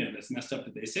 that's messed up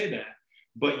that they say that,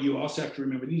 but you also have to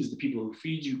remember, these are the people who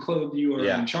feed you, clothe you, or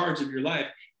are in charge of your life.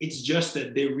 It's just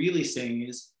that they're really saying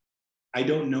is, I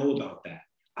don't know about that.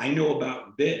 I know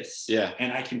about this, Yeah.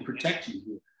 and I can protect you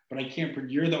here, but I can't.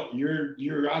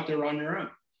 You're out there on your own,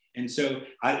 and so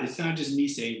it's not just me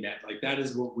saying that. Like that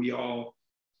is what we've all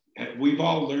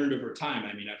learned over time.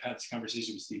 I mean, I've had this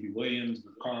conversation with Stevie Williams,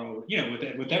 with Carl, with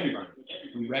everybody.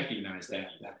 We recognize that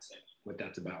that's what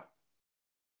that's about.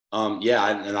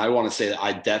 And I want to say that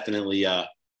I definitely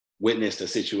witnessed a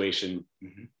situation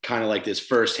kind of like this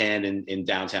firsthand in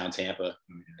downtown Tampa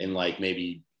in like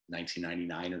maybe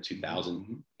 1999 or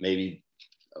 2000, maybe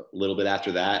a little bit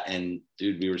after that. And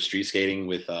dude, we were street skating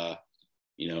with,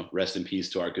 rest in peace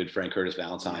to our good friend Curtis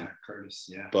Valentine. Yeah, Curtis,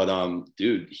 yeah. But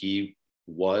dude, he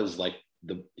was like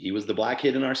he was the black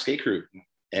kid in our skate crew,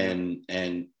 and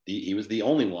he was the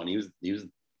only one. He was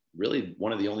really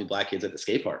one of the only black kids at the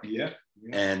skate park. Yeah.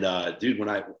 And dude,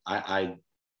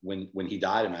 when he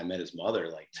died and I met his mother,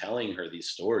 like telling her these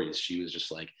stories, she was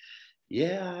just like,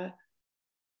 yeah,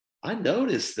 I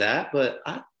noticed that, but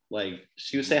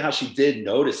she was saying how she did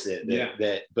notice it,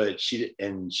 but she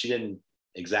didn't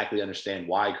exactly understand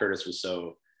why Curtis was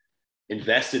so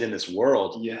invested in this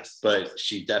world. Yes. But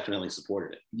she definitely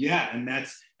supported it. Yeah. And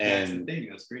that's the thing.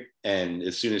 That's great. And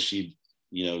as soon as she,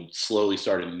 slowly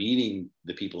started meeting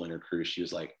the people in her crew, she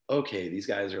was like, okay, these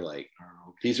guys are like,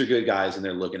 these are good guys and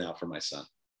they're looking out for my son.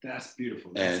 That's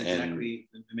beautiful. That's exactly,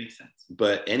 it makes sense.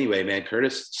 But anyway, man,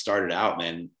 Curtis started out,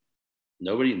 man.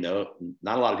 Not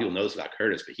a lot of people knows about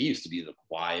Curtis, but he used to be the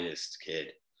quietest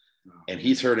kid. And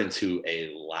he turned into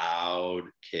a loud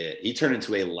kid. He turned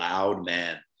into a loud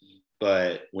man.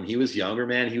 But when he was younger,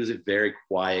 man, he was a very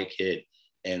quiet kid.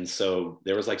 And so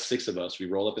there was like 6 of us. We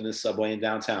rolled up in this subway in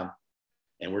downtown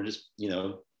and we're just, being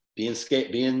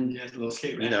little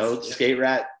skate rats. Skate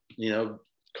rat,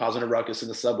 causing a ruckus in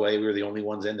the subway. We were the only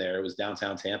ones in there. It was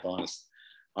downtown Tampa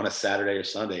on a Saturday or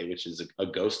Sunday, which is a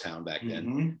ghost town back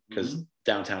then, because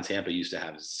downtown Tampa used to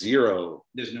have zero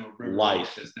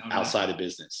life outside of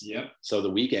business. Yep. So the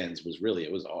weekends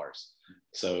it was ours.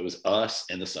 So it was us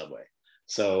and the subway.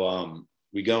 So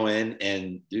we go in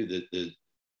and dude, the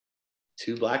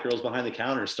 2 black girls behind the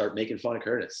counter start making fun of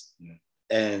Curtis. Yeah.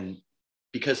 And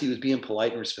because he was being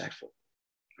polite and respectful.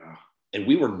 Oh. And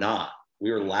we were not.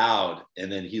 We were loud. And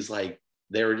then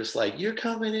they were just like, you're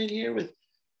coming in here with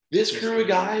this crew of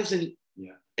guys and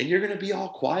you're gonna be all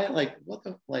quiet. Like, what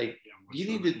the you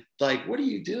need to what do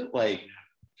you do?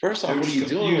 First off, what are you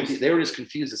doing? They were just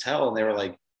confused as hell. And they were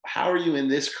like, how are you in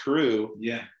this crew?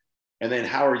 Yeah. And then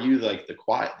how are you the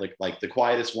quiet, the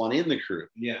quietest one in the crew?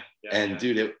 Yeah.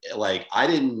 Dude,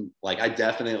 I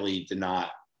definitely did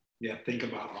not think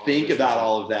about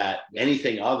all of that,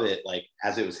 anything of it,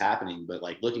 as it was happening. But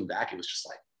looking back, it was just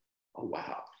oh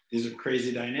wow, these are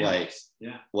crazy dynamics.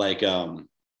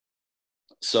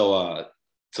 So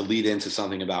to lead into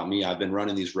something about me, I've been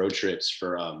running these road trips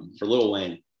for Lil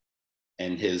Wayne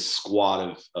and his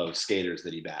squad of skaters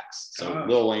that he backs. So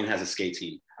Lil Wayne has a skate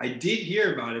team. I did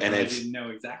hear about it, and but I didn't know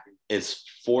exactly. It's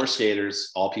 4 skaters,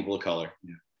 all people of color,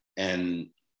 and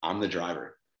I'm the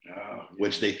driver,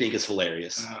 which they think is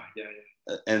hilarious.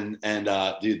 And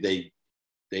dude,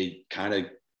 they kind of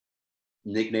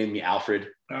nicknamed me Alfred,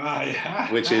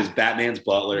 which is Batman's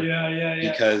butler.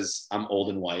 Because I'm old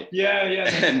and white.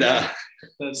 And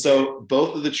so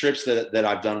both of the trips that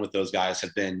I've done with those guys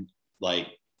have been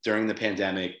during the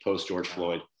pandemic, post George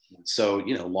Floyd. So,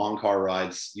 long car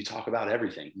rides, you talk about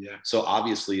everything. So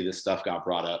obviously this stuff got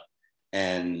brought up,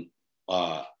 and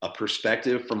a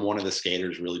perspective from one of the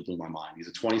skaters really blew my mind. He's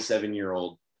a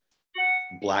 27-year-old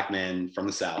black man from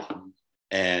the South.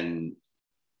 And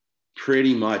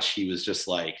pretty much he was just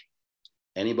like,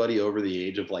 anybody over the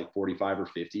age of 45 or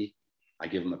 50, I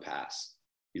give him a pass.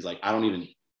 He's like, I don't even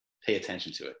pay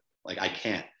attention to it. I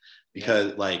can't,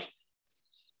 because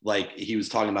he was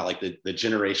talking about the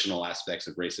generational aspects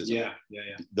of racism.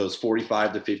 Those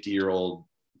 45 to 50-year-old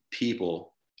people,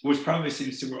 which probably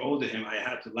seems super old to him. I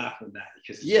had to laugh at that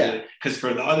because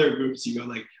for the other groups you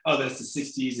go oh, that's the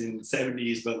 60s and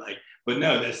 70s, but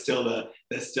no, that's still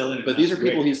but these are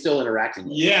people he's still interacting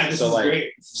with. This is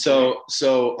great. So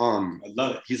I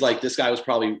love it. He's this guy was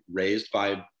probably raised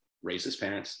by racist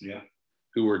parents.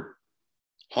 Who were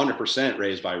 100%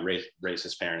 raised by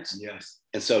racist parents.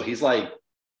 And so he's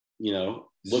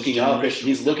looking up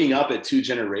at 2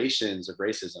 generations of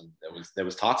racism that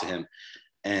was taught to him.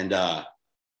 And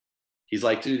he's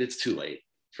like, dude, it's too late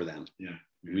for them.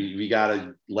 We got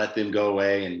to let them go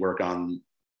away and work on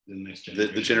the next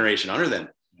generation, the generation under them.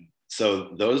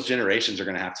 So those generations are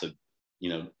going to have to,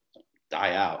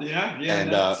 die out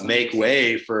and make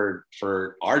way for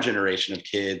our generation of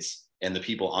kids and the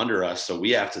people under us. So we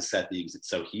have to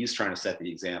so he's trying to set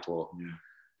the example.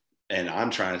 And I'm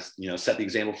trying to, set the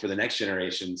example for the next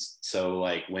generations. So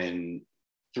when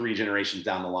 3 generations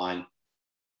down the line,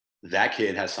 that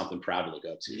kid has something proud to look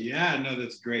up to. Yeah, no,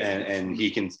 that's great. And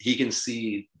he can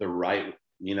see the right,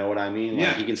 you know what I mean? Like,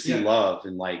 Yeah, he can see love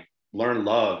and like learn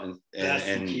love. And that's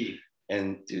the key.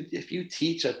 And dude, if you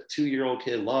teach a 2-year-old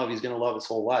kid love, he's going to love his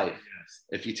whole life. Yes.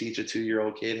 If you teach a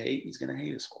 2-year-old kid hate, he's going to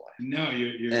hate his whole life. No,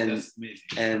 you're And- that's amazing.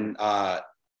 And,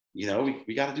 you know,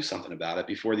 we got to do something about it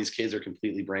before these kids are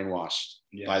completely brainwashed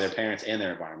by their parents and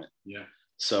their environment. Yeah.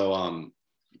 So,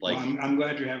 like, well, I'm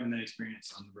glad you're having that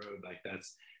experience on the road. Like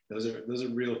those are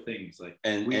real things. Like,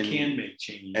 and we can make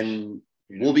change. And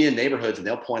you know? we'll be in neighborhoods and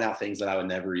they'll point out things that I would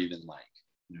never even like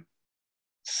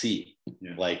see.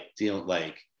 Yeah. Like,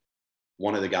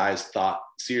 one of the guys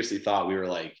seriously thought we were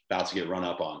like about to get run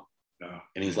up on. No.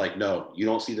 And he's like, no, you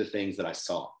don't see the things that I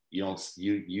saw. You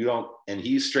don't. And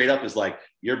he straight up is like,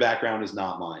 your background is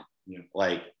not mine. Yeah.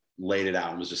 Like, laid it out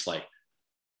and was just like,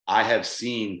 I have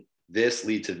seen this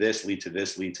lead to this, lead to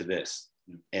this, lead to this.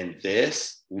 Yeah. And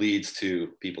this leads to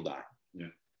people dying. Yeah.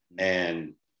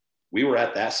 And we were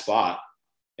at that spot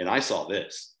and I saw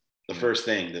this, the first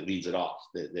thing that leads it off,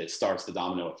 that starts the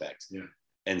domino effect. Yeah.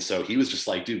 And so he was just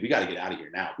like, dude, we got to get out of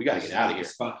here now. We got to get out of here.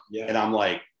 Spot. Yeah. And I'm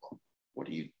like,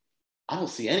 I don't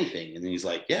see anything. And then he's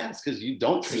like, yeah, it's because you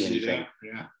don't see anything.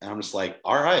 Yeah. And I'm just like,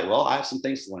 all right, well, I have some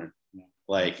things to learn. Yeah.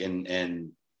 Like,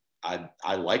 and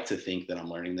I like to think that I'm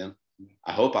learning them. Yeah.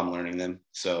 I hope I'm learning them.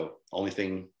 So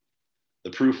the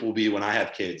proof will be when I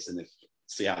have kids and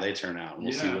see how they turn out. And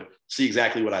we'll see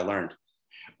exactly what I learned.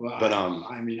 Well, but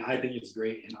I mean, I think it's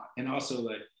great. And also,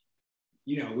 like,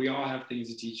 you know, we all have things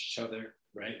to teach each other,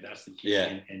 right? That's the key.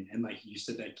 Yeah. And like you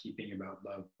said, that key thing about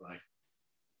love, like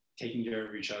taking care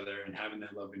of each other and having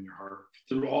that love in your heart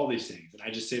through all these things. And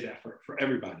I just say that for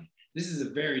everybody. This is a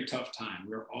very tough time.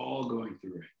 We're all going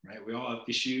through it, right? We all have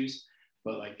issues,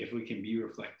 but like, if we can be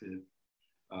reflective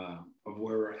of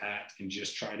where we're at and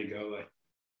just try to go, like,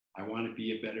 I want to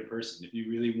be a better person. If you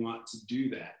really want to do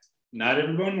that, not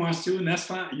everyone wants to, and that's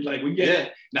fine. You like, we get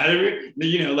it. Not every,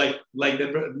 you know, like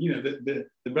the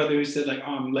brother who said, like,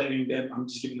 oh, I'm letting them, I'm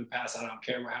just giving them a pass. I don't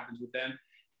care what happens with them.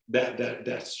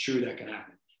 That's true. That can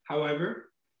happen.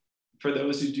 However, for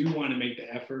those who do want to make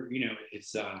the effort, you know,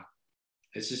 it's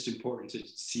just important to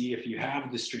see if you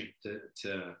have the strength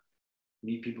to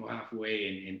meet people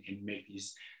halfway and make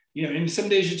these, you know, and some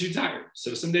days you're too tired.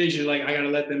 So some days you're like, I got to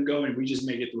let them go, and we just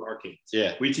make it through our kids.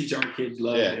 Yeah. We teach our kids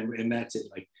love, and that's it.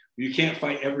 Like, you can't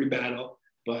fight every battle,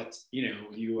 but, you know,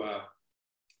 we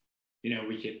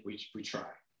try.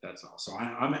 That's all. So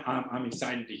I'm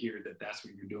excited to hear that that's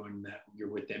what you're doing, that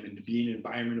you're with them, and to be in an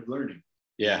environment of learning.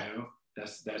 Yeah. You know,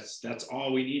 that's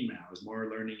all we need now, is more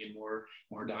learning and more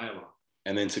dialogue.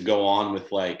 And then to go on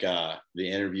with like the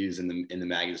interviews in the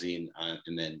magazine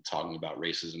and then talking about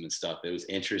racism and stuff. It was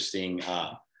interesting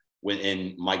when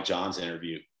in Mike John's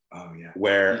interview. Oh yeah.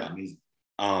 Where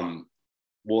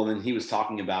well, then he was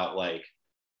talking about like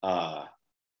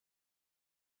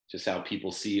just how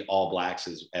people see all blacks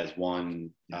as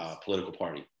one political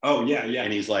party. Oh yeah, yeah.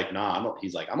 And he's like, nah,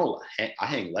 I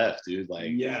hang left, dude. Like,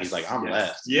 he's like, I'm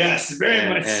left. Yes, very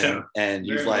much so. And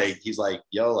he's like,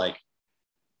 yo, like,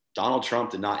 Donald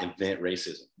Trump did not invent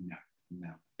racism.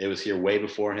 No. It was here way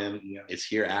before him. Yeah. It's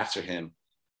here after him.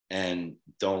 And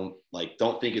don't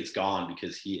think it's gone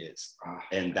because he is.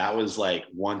 And that was like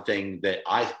one thing that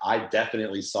I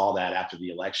definitely saw that after the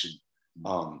election.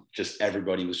 Just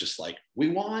everybody was just like, we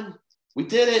won. We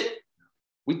did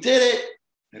it.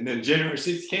 And then January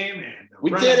 6th came and we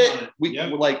did it. We're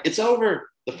like, it's over.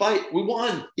 The fight, we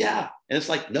won. Yeah. And it's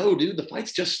like, no, dude, the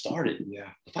fight's just started. Yeah.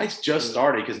 The fight's just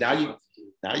started, because now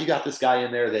you got this guy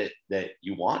in there that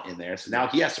you want in there. So now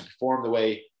he has to perform the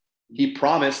way he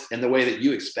promised and the way that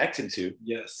you expect him to.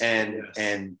 Yes.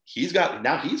 And he's got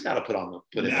to put in the work.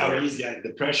 He's got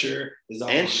the pressure is on.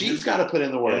 And she's got to put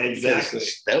in the work. Yeah, exactly.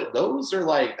 Those are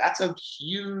like, that's a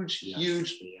huge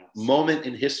moment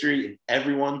in history, and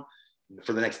everyone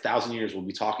for the next 1,000 years will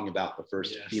be talking about the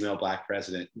first female Black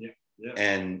president. Yeah. Yeah.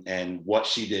 And what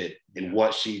she did and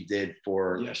what she did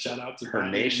for shout out to her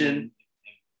nation and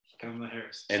Kamala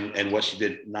Harris, and what she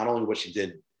did, not only what she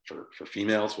did for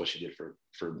females, what she did for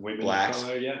women, blacks,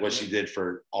 what she did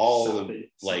for all of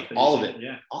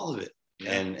it.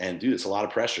 And dude, it's a lot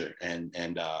of pressure, and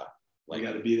like, you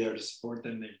got to be there to support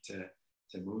them,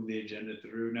 to move the agenda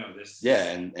through. No, this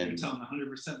and you're telling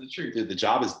 100% the truth. Dude, the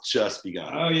job has just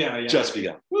begun. Oh yeah, just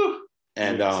begun. Woo.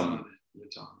 And you're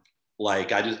telling it.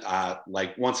 Like, I just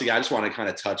like, once again, I just want to kind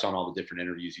of touch on all the different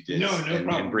interviews you did. No problem.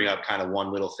 And bring up kind of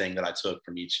one little thing that I took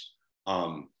from each.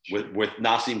 With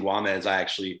Nassim Gomez, I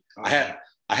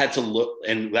had to look,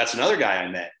 and that's another guy I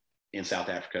met in South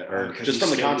Africa, or just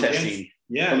from the contest scene.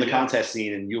 from the contest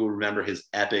scene, and you'll remember his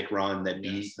epic run that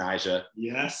beat Nyjah.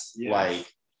 Yes. Like,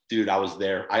 dude, I was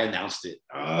there. I announced it.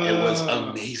 It was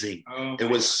amazing. It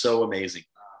was so amazing.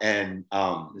 And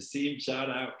Nasim, shout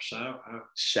out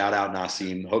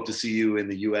Nasim. Hope to see you in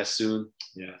the US soon.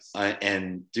 Yes.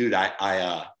 And dude,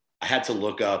 I had to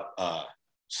look up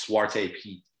Swarte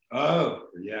Pete. Oh,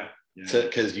 yeah.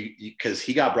 Because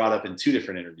he got brought up in 2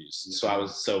 different interviews.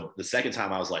 So the second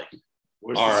time I was like,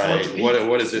 Where's all right,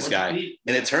 what is this guy? Pete?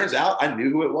 And it turns out I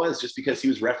knew who it was just because he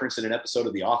was referenced in an episode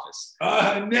of The Office.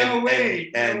 No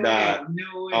way.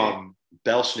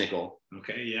 Belschnickel.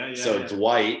 Okay, yeah. So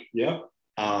Dwight Yep.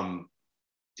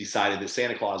 decided that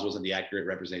Santa Claus wasn't the accurate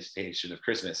representation of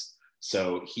Christmas.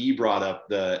 So he brought up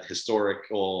the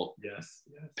historical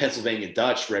Pennsylvania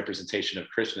Dutch representation of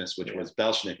Christmas, which was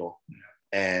Belschnickel. Yeah.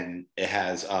 And it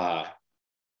has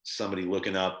somebody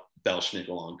looking up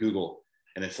Belschnickel on Google.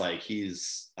 And it's like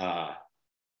he's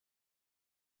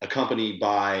accompanied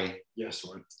by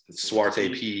Swarte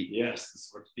Pete. Yes, the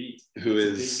Swarte Pete. Who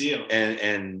is a big deal.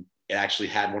 And it actually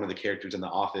had one of the characters in The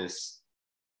Office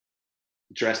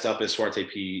dressed up as Swarte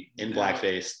Pete in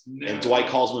blackface. And Dwight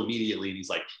calls him immediately and he's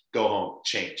like, go home,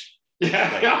 change.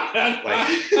 Yeah.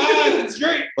 That's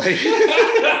great.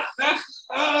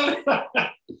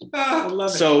 I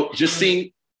love it. So just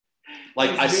seeing,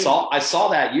 like, I saw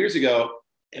that years ago.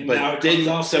 But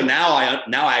didn't, so now I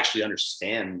actually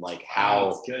understand like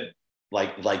how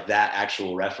like that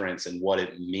actual reference and what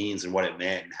it means and what it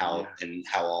meant and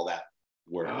how all that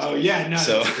works. Oh yeah, no.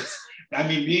 So I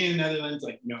mean, being in the Netherlands,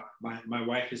 like, my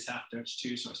wife is half Dutch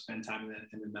too, so I spend time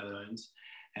in the Netherlands,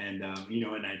 and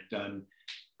and I've done,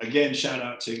 again, shout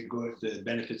out to the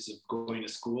benefits of going to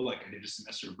school. Like, I did a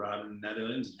semester abroad in the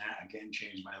Netherlands, and that again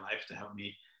changed my life to help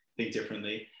me think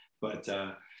differently. But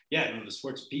the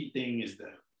Swarte Pete thing is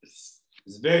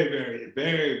very, very,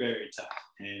 very, very tough.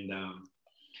 And,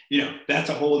 that's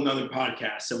a whole nother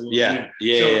podcast. So,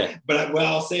 But what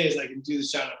I'll say is I can do the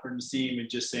shout out for Nasim and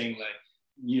just saying, like,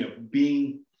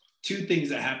 being 2 things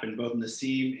that happen, both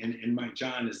Nasim and Mike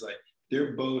John, is like,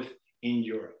 they're both in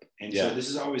Europe. And so this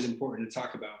is always important to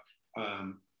talk about.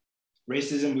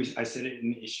 Racism, I said it in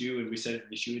the issue, and we said it in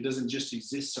the issue, it doesn't just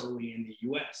exist solely in the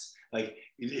US. Like,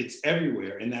 it's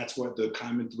everywhere. And that's what the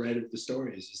common thread of the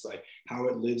story is. It's like how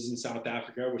it lives in South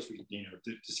Africa, which we,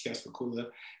 discussed with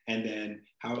Kula, and then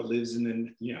how it lives in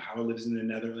the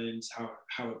Netherlands,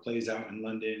 how it plays out in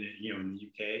London and, in the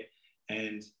UK.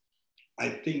 And I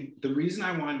think the reason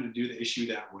I wanted to do the issue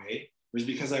that way was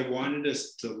because I wanted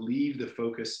us to leave the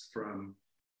focus from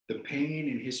the pain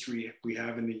and history we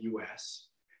have in the US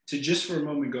to just for a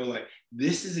moment go like,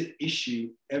 this is an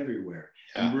issue everywhere.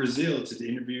 Yeah. In Brazil, to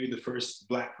interview the first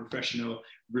Black professional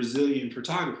Brazilian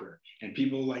photographer, and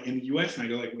people like in the US, and I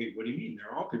go like, wait, what do you mean?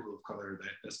 They're all people of color.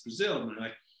 That's Brazil. And they're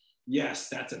like, yes,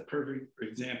 that's a perfect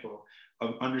example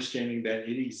of understanding that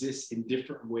it exists in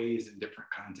different ways in different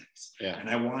contexts. Yeah. And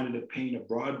I wanted to paint a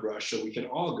broad brush so we could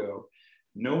all go,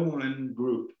 no one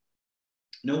group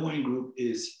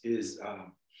is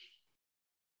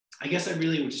I guess I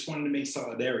really just wanted to make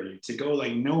solidarity, to go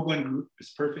like, no one group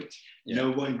is perfect. Yeah. No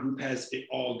one group has it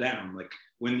all down. Like,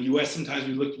 when the US, sometimes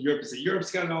we look at Europe and say, Europe's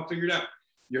got it all figured out.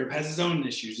 Europe has its own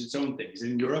issues, its own things.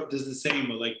 And Europe does the same,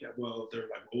 but like, well, they're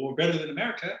like, well, we're better than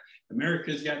America.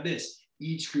 America's got this.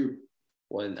 Each group,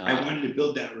 I wanted to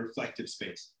build that reflective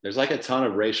space. There's like a ton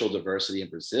of racial diversity in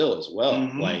Brazil as well.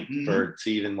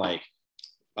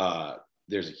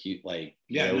 There's a huge,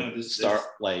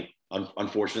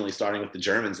 unfortunately, starting with the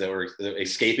Germans that were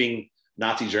escaping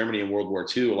Nazi Germany in World War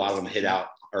II, a lot of them hid out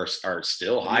or are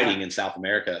still hiding in South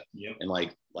America in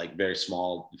like very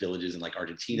small villages in like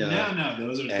Argentina.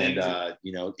 Those are things.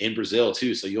 And in Brazil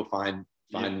too. So you'll find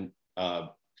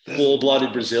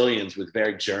full-blooded Brazilians with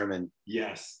very German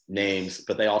names,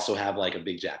 but they also have like a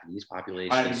big Japanese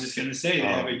population. I was just gonna say they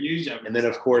have a huge Japanese. And then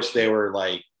of course they were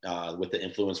like with the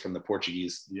influence from the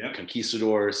Portuguese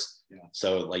conquistadors. Yeah.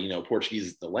 So Portuguese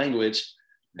is the language,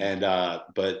 and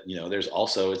but there's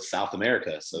also, it's South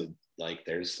America, so like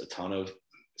there's a ton of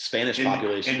Spanish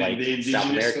population, and like South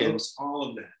Americans, all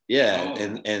of that. Yeah,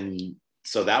 and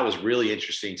so that was really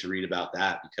interesting to read about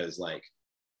that, because like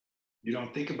you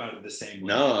don't think about it the same way.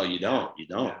 No, you don't.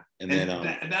 Yeah. And then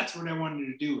that's what I wanted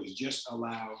to do, is just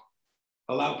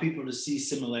allow people to see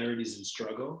similarities in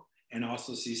struggle and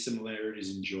also see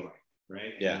similarities in joy.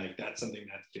 Right. And like, that's something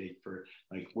that's big for,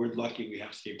 like, we're lucky we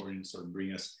have skateboarding to sort of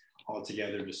bring us all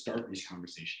together to start these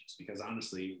conversations. Because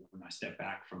honestly, when I step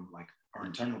back from like our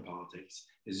internal politics,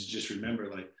 is just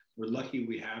remember, like, we're lucky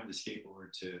we have the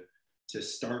skateboard to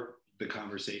start the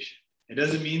conversation. It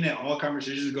doesn't mean that all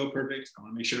conversations go perfect. I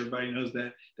want to make sure everybody knows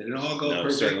that they don't all go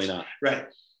perfect. Certainly not. Right.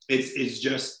 it's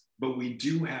just, but we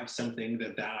do have something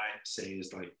that I say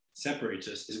is like separates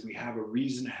us, is we have a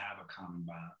reason to have a common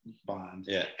bond.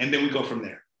 Yeah. And then we go from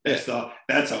there. That's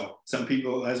all. Some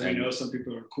people, as we know, some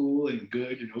people are cool and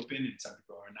good and open, and some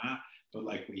people are not. But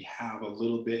like we have a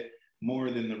little bit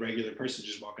more than the regular person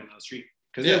just walking down the street,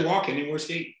 because they're walking and we're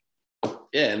skating.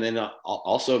 Yeah, and then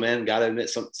also, man, gotta admit,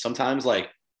 sometimes like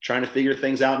trying to figure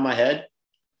things out in my head,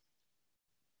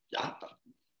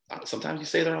 sometimes you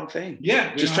say the wrong thing.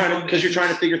 Yeah, just trying to, because you're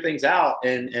trying to figure things out,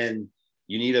 and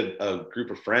you need a group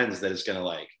of friends that is gonna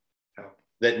like help.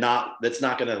 That's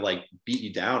not gonna like beat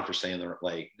you down for saying the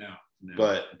like no.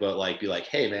 But like be like,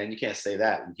 hey man, you can't say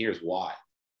that, and here's why.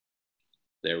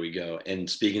 There we go. And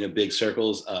speaking of big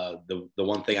circles, the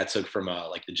one thing I took from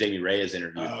like the Jamie Reyes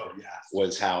interview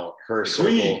was how her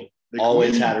circle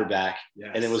always had her back.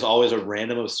 Yes. And it was always a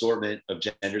random assortment of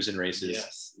genders and races.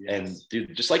 Yes. And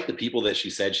dude, just like the people that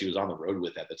she said she was on the road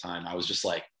with at the time, I was just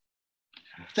like,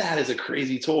 that is a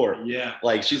crazy tour. Yeah.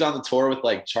 Like she's on the tour with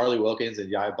like Charlie Wilkins and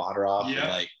Yaya Bondaroff. Yeah. And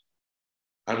like,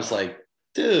 I'm just like,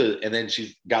 dude. And then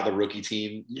she's got the rookie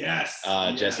team. Yes.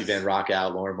 Jesse Van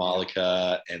Rockout, Lauren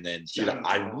Malika. And then, dude,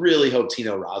 I really hope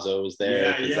Tino Razzo was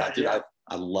there.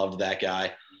 I loved that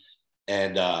guy.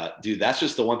 And dude, that's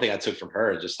just the one thing I took from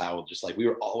her, just how like we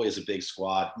were always a big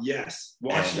squad. Yes.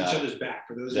 Watching each other's back.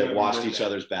 For those that watched each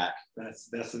other's back. That's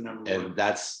the number one. And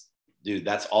that's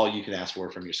all you can ask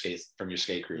for from your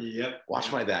skate crew. Yep.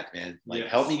 Watch my back, man. Like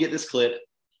help me get this clip.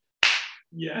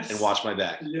 Yes. And watch my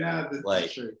back. Yeah.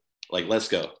 That's true. Like, let's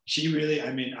go. She really,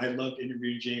 I mean, I loved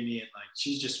interviewing Jamie, and like,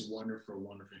 she's just a wonderful,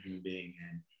 wonderful human being.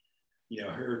 And, you know,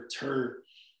 her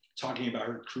talking about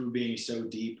her crew being so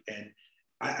deep. And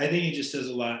I think it just says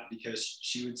a lot, because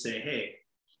she would say, hey,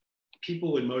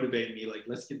 people would motivate me. Like,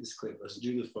 let's get this clip. Let's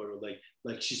do the photo.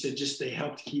 Like she said, just they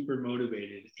helped keep her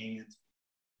motivated. And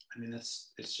I mean,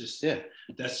 that's just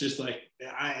like,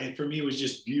 for me, it was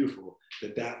just beautiful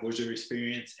that was her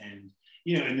experience. And,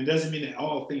 you know, and it doesn't mean that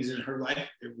all things in her life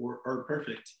are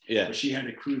perfect. Yeah. But she had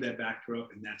a crew that backed her up,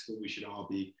 and that's what we should all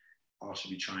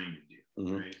should be trying to do.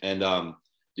 Mm-hmm. Right? And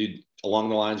dude, along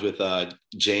the lines with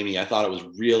Jamie, I thought it was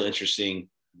real interesting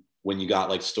when you got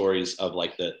like stories of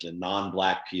like the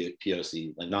non-Black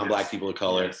POC, like non-Black people of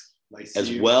color, like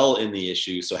as well in the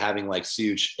issue. So having like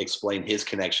Such explain his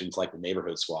connection to like the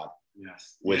neighborhood squad,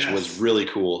 which was really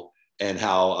cool. And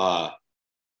how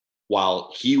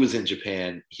while he was in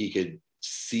Japan, he could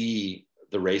see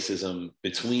the racism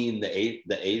between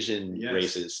the Asian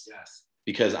races. Yes.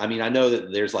 Because I mean, I know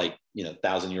that there's like, you know,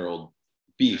 1,000-year-old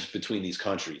beef between these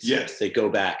countries. Yes. They go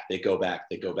back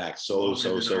so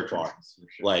far. Sure.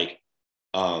 Like,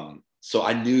 so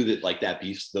I knew that like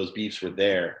those beefs were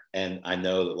there. And I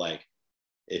know that like,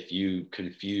 if you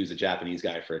confuse a Japanese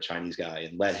guy for a Chinese guy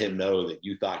and let him know that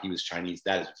you thought he was Chinese,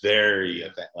 that is very,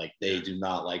 like, they do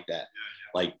not like that.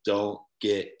 Like, don't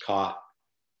get caught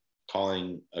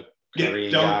calling a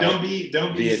Korean guy don't be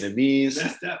Vietnamese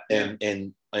messed up.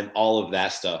 And all of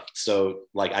that stuff. So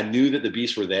like, I knew that the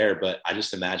beefs were there, but I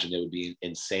just imagined it would be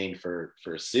insane for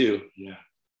Sue. Yeah.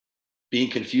 Being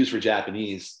confused for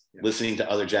Japanese, listening to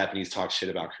other Japanese talk shit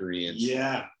about Koreans.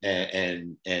 Yeah.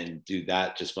 And dude,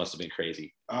 that just must have been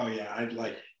crazy. Oh yeah. I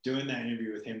like doing that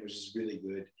interview with him was just really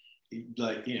good.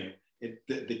 Like, you know,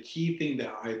 the key thing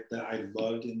that I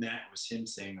loved in that was him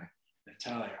saying, like,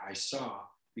 Neftalie, I saw,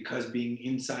 because being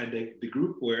inside the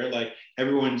group where like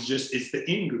everyone's just, it's the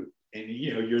in group, and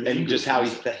you know, you're the and just how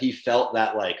he felt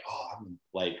that like, oh, I'm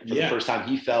like, for the first time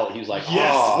he was like,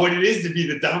 what it is to be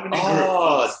the dominant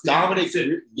group. Dominant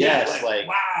group. Yes. Like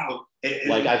wow.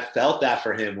 Like I felt that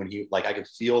for him when he, like, I could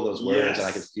feel those words, and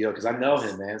I could feel, because I know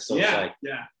him, man. So it's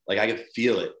like I could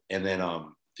feel it. And then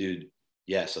dude,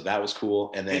 yeah, so that was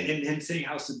cool. And then and saying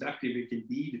how seductive it can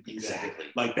be to be exactly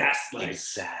that. Like that's like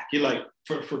exactly, he, like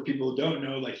for people who don't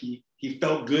know, like he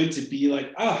felt good to be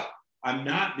like, I'm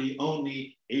not the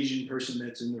only Asian person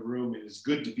that's in the room, and it's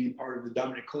good to be part of the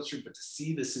dominant culture, but to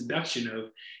see the seduction of,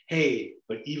 hey,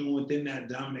 but even within that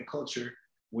dominant culture,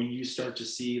 when you start to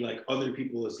see like other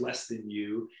people as less than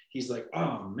you, he's like,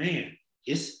 oh man,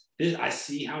 I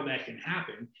see how that can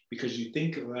happen, because you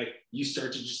think like, you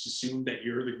start to just assume that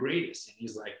you're the greatest. And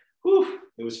he's like, whew,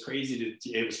 it was crazy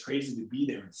to be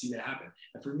there and see that happen.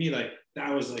 And for me, like,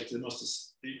 that was like the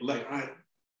most, like,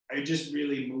 I just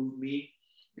really moved me,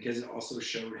 because it also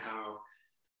showed how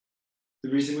the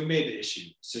reason we made the issue,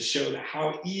 to show that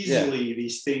how easily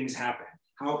these things happen,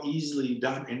 how easily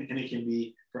done, and it can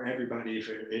be for everybody.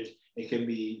 It can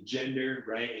be gender,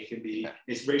 right? It can be,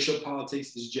 it's racial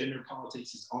politics, it's gender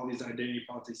politics, it's all these identity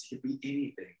politics. It can be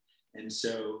anything. And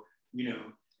so, you know,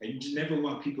 and you never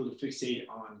want people to fixate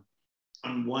on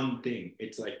on one thing.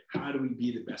 It's like, how do we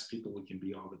be the best people we can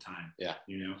be all the time? Yeah.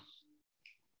 You know,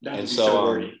 not And to be so, so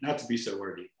wordy. Not to be so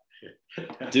wordy.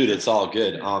 Dude, it's all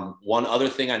good. One other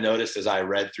thing I noticed as I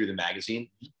read through the magazine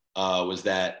was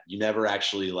that you never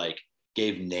actually like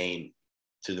gave name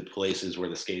to the places where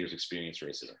the skaters experience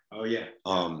racism. Oh yeah.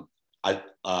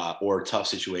 Or tough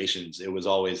situations. It was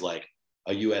always like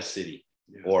a U.S. city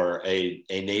or a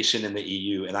nation in the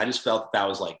EU, and I just felt that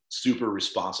was like super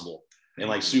responsible and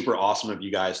like super awesome of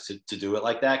you guys to do it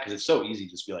like that, because it's so easy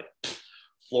to just be like,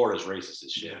 Florida's racist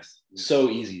as shit. Yes. So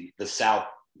easy. The South.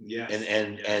 Yes.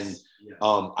 And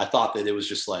I thought that it was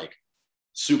just like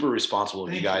super responsible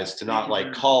of you guys to not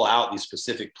like call out these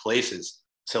specific places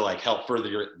to like help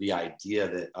further the idea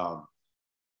that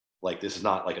like this is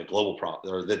not like a global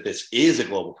problem, or that this is a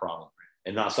global problem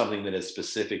and not something that is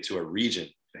specific to a region.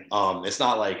 It's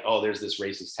not like, oh, there's this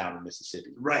racist town in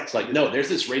Mississippi. Right. It's like, no, there's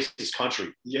this racist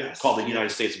country called the United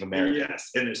States of America.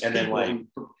 Yes. And then like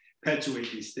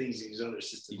perpetuate these things in these other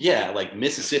systems. Yeah, like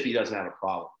Mississippi doesn't have a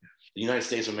problem. The United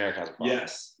States of America has a problem.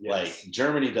 Yes. Like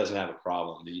Germany doesn't have a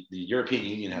problem. The European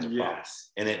Union has a problem.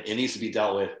 Yes. And it needs to be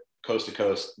dealt with coast to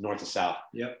coast, north to south,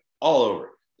 Yep. all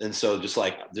over. And so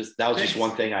that was just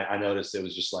one thing I noticed. It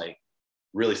was just like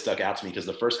really stuck out to me, because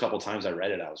the first couple of times I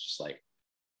read it, I was just like,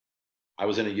 I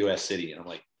was in a US city and I'm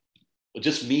like, well,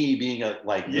 just me being that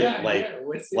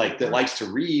likes to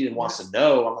read and wants to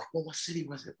know. I'm like, well, what city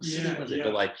was it? What city was it?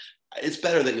 But like, it's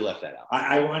better that you left that out.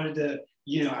 I wanted to,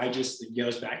 it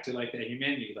goes back to like that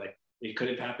humanity. Like it could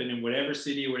have happened in whatever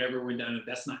city, whatever went down.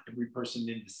 That's not every person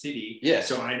in the city. Yeah.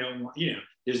 So I don't want,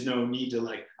 there's no need to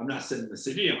like, I'm not setting the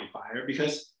city on fire,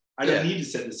 because I don't need to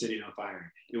set the city on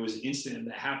fire. It was an incident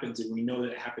that happens, and we know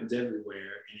that it happens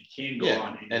everywhere, and it can go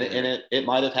on. And it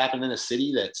might have happened in a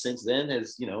city that since then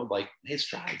has, like his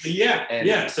strides.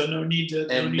 Yeah. So no need to.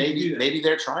 And maybe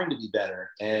they're trying to be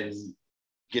better, and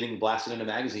getting blasted in a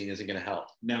magazine isn't going to help.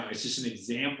 No, it's just an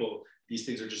example. These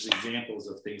things are just examples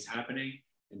of things happening.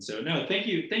 And so, no, thank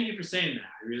you for saying that.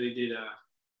 I really did.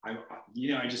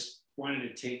 I just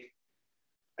wanted to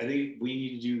I think we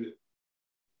need to do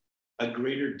a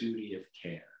greater duty of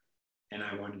care. And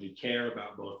I wanted to care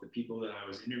about both the people that I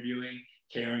was interviewing,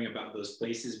 caring about those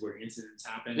places where incidents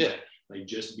happen, like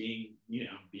just being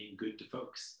good to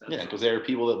folks. Because there are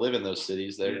people that live in those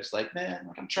cities. They're just like, man,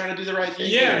 I'm trying to do the right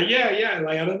thing. Yeah.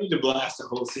 Like I don't need to blast a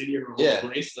whole city or a whole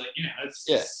place. Like, it's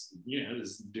just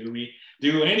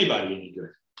do anybody any good.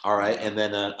 All right. And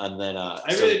then I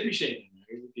really appreciate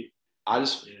it.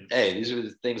 These are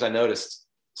the things I noticed.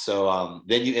 So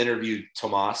then you interviewed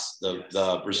Tomas,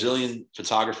 the Brazilian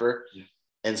photographer. Yeah.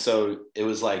 And so it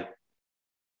was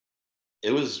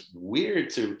weird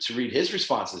to read his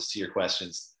responses to your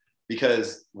questions,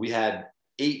 because we had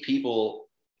 8 people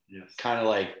kind of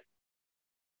like,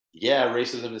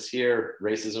 racism is here.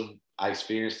 Racism, I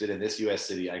experienced it in this US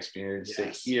city. I experienced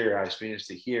it here. I experienced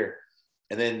it here.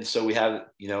 And then, so we have,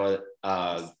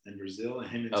 in Brazil,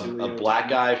 and a black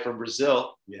guy from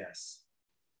Brazil. Yes.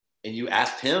 And you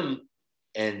asked him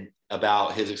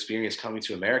about his experience coming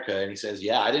to America. And he says,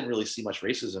 I didn't really see much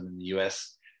racism in the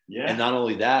US. Yeah. And not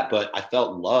only that, but I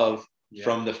felt love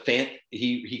from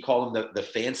he called them the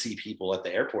fancy people at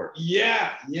the airport.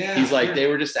 Yeah. He's like, they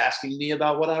were just asking me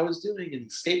about what I was doing and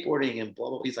skateboarding and blah,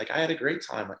 blah, blah. He's like, I had a great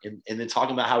time. And then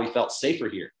talking about how he felt safer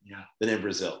here than in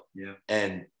Brazil. Yeah.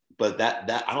 But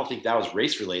that I don't think that was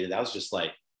race related. That was just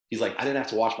like, he's like, I didn't have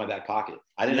to watch my back pocket.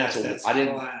 I didn't have to. That's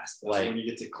when you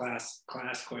get to class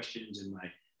questions and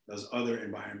like those other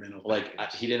environmental.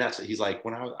 He didn't have to. He's like,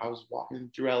 when I was walking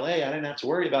through LA, I didn't have to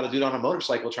worry about a dude on a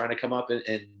motorcycle trying to come up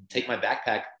and take my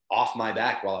backpack off my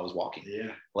back while I was walking.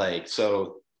 Yeah.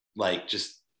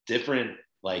 Just different.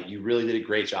 You really did a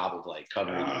great job of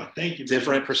covering thank you,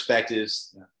 different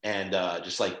perspectives and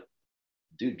just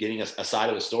dude, getting a side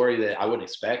of a story that I wouldn't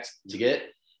expect to get.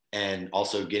 And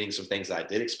also getting some things that I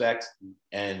did expect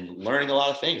and learning a lot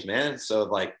of things, man. So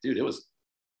I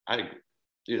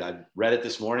read it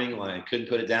this morning. I couldn't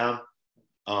put it down.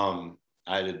 I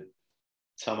had to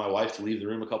tell my wife to leave the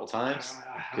room a couple times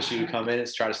because she would come in and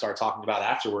try to start talking about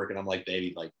after work. And I'm like,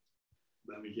 baby,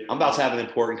 I'm about to have an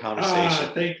important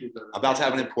conversation. Thank you, brother. I'm about to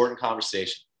have an important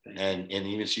conversation. And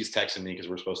even she's texting me because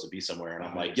we're supposed to be somewhere. And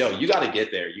I'm like, yo, you got to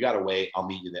get there. You got to wait. I'll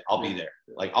meet you there. I'll be there.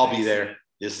 I'll be there.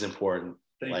 This is important.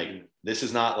 This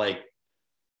is not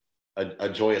a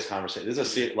joyous conversation. This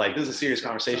is a serious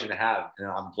conversation to have, and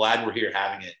I'm glad we're here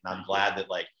having it. And I'm glad that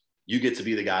you get to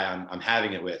be the guy I'm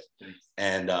having it with. Thanks.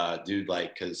 And dude,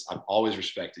 because I've always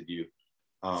respected you.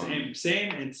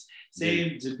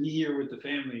 Same to be here with the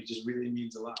family just really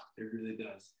means a lot. It really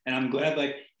does. And I'm glad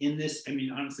in this,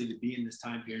 honestly, to be in this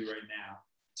time period right now,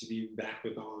 to be back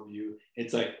with all of you.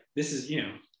 It's like, this is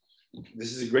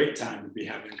a great time to be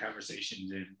having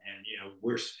conversations, and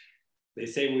they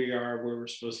say we are where we're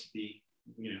supposed to be,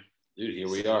 Dude, here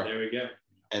we are. There we go.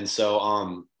 And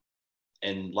so,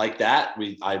 and like that,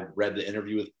 I read the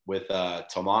interview with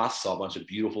Tomas, saw a bunch of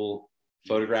beautiful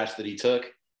photographs that he took.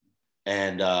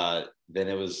 And then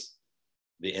it was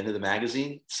the end of the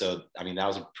magazine. So, I mean, that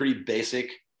was a pretty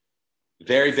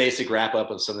very basic wrap up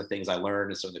of some of the things I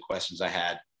learned and some of the questions I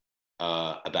had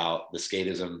about the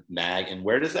SKATEISM mag. And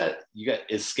where does that,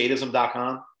 is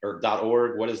skateism.com or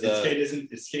 .org? What is the?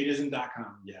 It's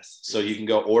skateism.com, yes. So you can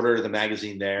go order the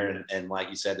magazine there. Yes. And like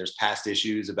you said, there's past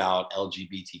issues about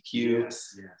LGBTQ.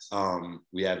 Yes.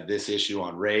 We have this issue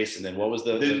on race. And then what was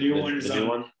the new one is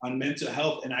on mental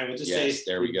health. And I will just say,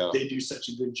 there we go. They do such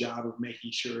a good job of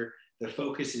making sure the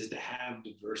focus is to have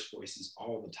diverse voices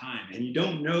all the time. And you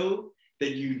don't know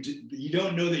that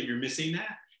you're missing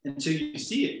that until you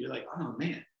see it. You're like, oh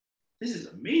man, this is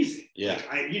amazing. Yeah.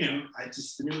 Like,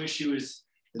 the new issue is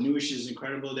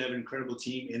incredible. They have an incredible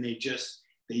team, and they just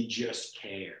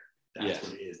care. That's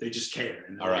what it is. They just care.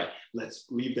 And all right, let's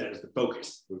leave that as the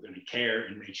focus. We're going to care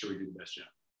and make sure we do the best job.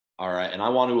 All right. And I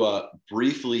want to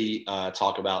briefly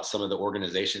talk about some of the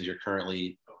organizations you're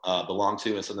currently belong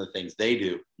to and some of the things they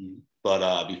do. Mm-hmm.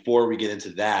 But before we get into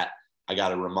that, I got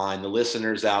to remind the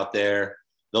listeners out there,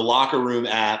 the Locker Room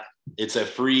app. It's a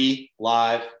free,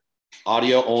 live,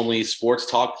 audio-only sports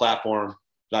talk platform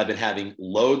that I've been having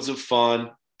loads of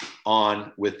fun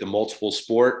on with the multiple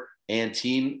sport and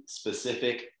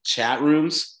team-specific chat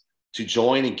rooms to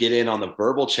join and get in on the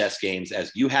verbal chess games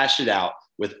as you hash it out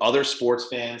with other sports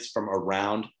fans from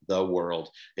around the world.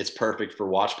 It's perfect for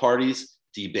watch parties,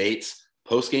 debates,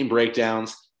 post-game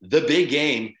breakdowns, the big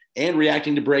game, and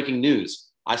reacting to breaking news.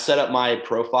 I set up my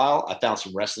profile. I found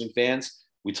some wrestling fans.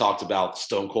 We talked about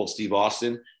Stone Cold Steve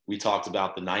Austin. We talked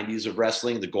about the 90s of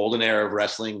wrestling, the golden era of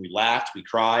wrestling. We laughed, we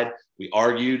cried, we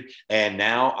argued, and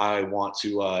now I want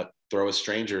to throw a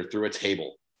stranger through a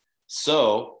table.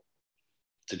 So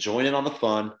to join in on the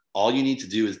fun, all you need to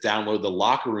do is download the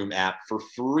Locker Room app for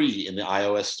free in the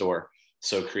iOS store.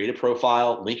 So create a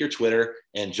profile, link your Twitter,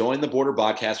 and join the Border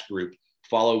Podcast group.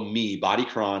 Follow me, Body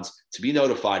Crons, to be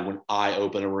notified when I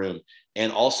open a room.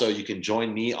 And also, you can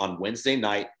join me on Wednesday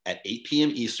night at 8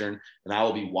 p.m. Eastern, and I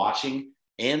will be watching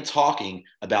and talking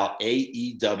about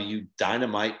AEW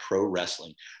Dynamite Pro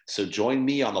Wrestling. So join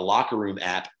me on the Locker Room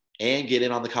app and get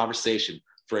in on the conversation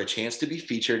for a chance to be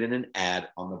featured in an ad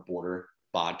on the Border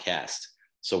Podcast.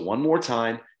 So one more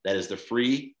time, that is the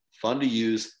free,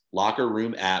 fun-to-use Locker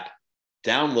Room app.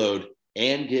 Download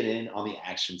and get in on the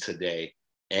action today.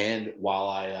 And while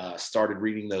I started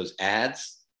reading those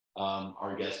ads,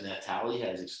 our guest Neftalie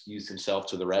has excused himself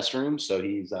to the restroom, so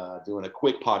he's doing a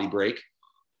quick potty break.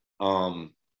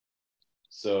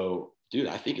 So, dude,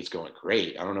 I think it's going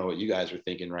great. I don't know what you guys are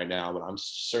thinking right now, but I'm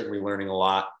certainly learning a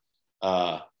lot.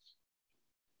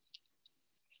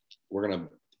 We're going to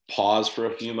pause for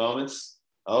a few moments.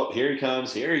 Oh, here he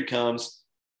comes.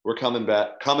 We're coming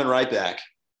right back.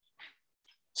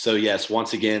 So yes,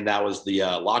 once again, that was the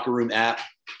Locker Room app.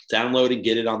 Download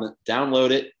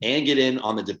it and get in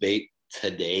on the debate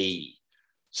today.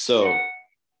 So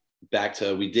back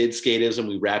to, we did SKATEISM.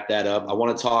 We wrapped that up. I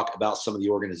want to talk about some of the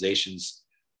organizations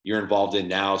you're involved in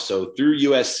now. So through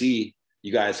USC,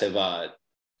 you guys have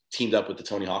teamed up with the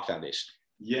Tony Hawk Foundation.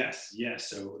 Yes.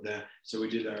 So we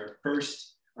did our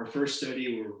first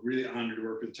study. We're really honored to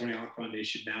work with the Tony Hawk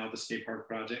Foundation now, the Skatepark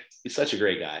project. He's such a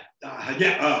great guy.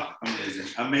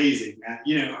 Amazing.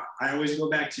 I always go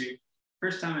back to,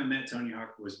 first time I met Tony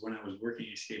Hawk was when I was working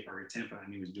at Skatepark of Tampa,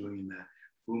 and he was doing the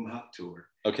Boom Hawk tour.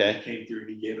 Okay. He came through and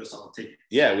he gave us all tickets.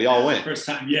 Yeah, we all went. First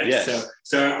time, yes.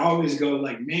 So I always go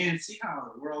like, man, see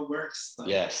how the world works. Like,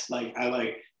 yes. Like I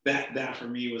like that. That for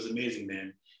me was amazing,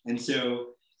 man. And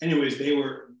so, anyways, they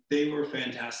were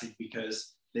fantastic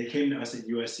because they came to us at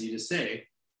USC to say,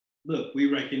 look,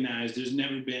 we recognize there's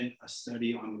never been a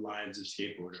study on the lives of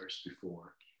skateboarders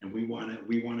before, and we want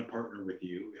to partner with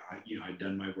you. I've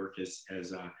done my work as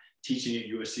teaching at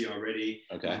USC already.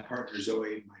 Okay. My partner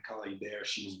Zoe, my colleague there,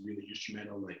 she was really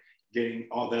instrumental, like getting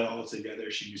all together.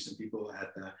 She knew some people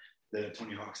at the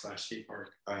Tony Hawk /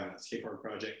 Skatepark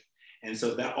project, and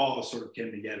so that all sort of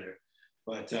came together.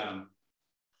 But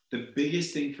the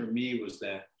biggest thing for me was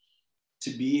that to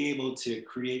be able to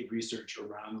create research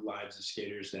around the lives of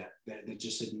skaters that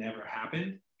just had never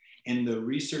happened. And the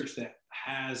research that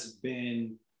has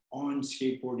been on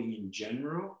skateboarding in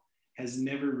general has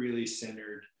never really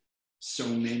centered so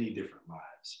many different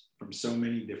lives from so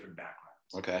many different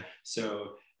backgrounds. Okay.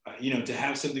 So to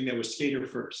have something that was skater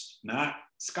first, not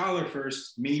scholar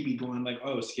first, maybe going like,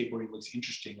 oh, skateboarding looks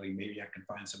interesting, like maybe I can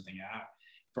find something out.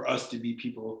 For us to be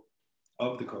people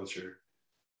of the culture,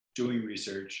 doing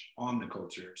research on the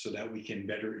culture so that we can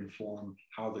better inform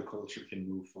how the culture can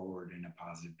move forward in a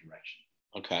positive direction.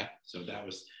 Okay. So that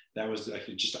was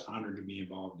actually just an honor to be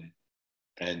involved in.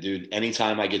 And dude,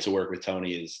 anytime I get to work with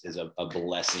Tony is a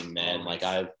blessing, man. Like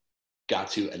I've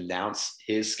got to announce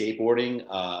his skateboarding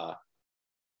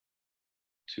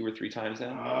 2 or 3 times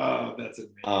now. Oh, that's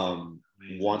amazing.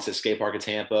 Once at Skatepark of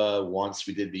Tampa, once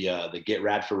we did the Get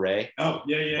Rad for Ray. Oh,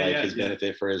 yeah. His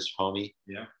benefit for his homie.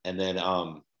 Yeah. And then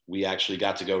we actually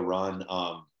got to go run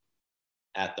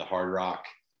at the Hard Rock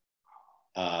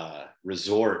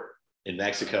resort in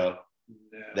Mexico.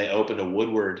 No. They opened a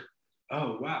Woodward.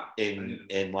 Oh, wow.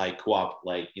 In like co-op,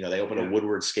 like, they opened a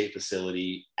Woodward skate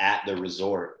facility at the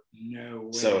resort. No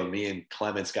way. So me and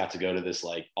Clements got to go to this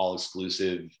like all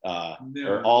exclusive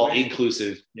or all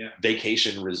inclusive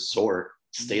vacation resort,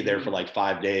 stayed there for like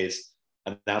 5 days,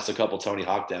 announced a couple Tony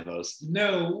Hawk demos.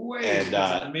 No way.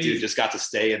 And dude, just got to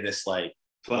stay in this like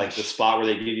the spot where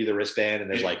they give you the wristband and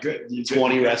there's like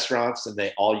 20 restaurants and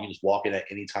you can just walk in at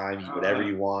any time, eat whatever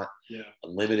you want. Yeah.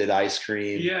 Unlimited ice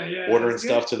cream. Ordering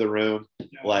stuff to the room.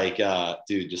 Like,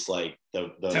 dude, just like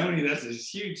the Tony, that's a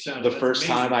huge shout. The first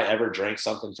time I ever drank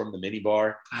something from the mini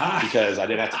bar because I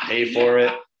didn't have to pay for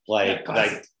it. Like,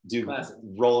 dude,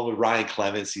 rolling with Ryan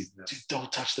Clements, he's dude,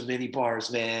 don't touch the mini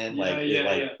bars, man.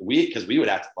 Because we would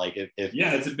have to if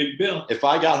it's a big bill. If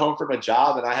I got home from a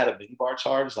job and I had a mini bar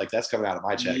charge, like that's coming out of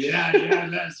my check. Yeah,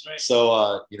 that's right.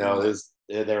 So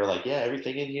they were like,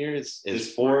 everything in here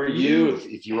is for you.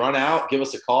 If you run out, give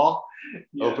us a call.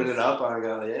 Yes. Open it up. I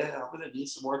go, I'm gonna need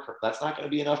some more. That's not gonna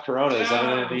be enough Coronas. I'm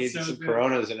gonna need some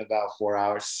Coronas in about 4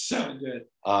 hours. So good.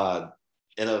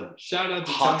 In a shout out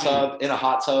to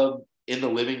hot tub in the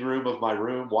living room of my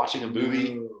room, watching a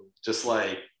movie, just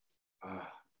like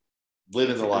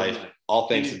living the life. All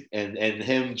thanks and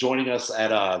him joining us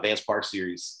at Vance Park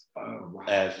Series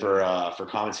for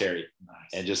commentary. Nice.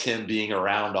 And just him being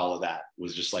around all of that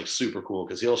was just like super cool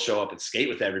because he'll show up and skate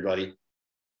with everybody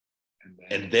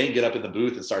and then get up in the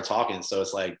booth and start talking. So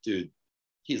it's like, dude,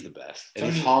 he's the best. And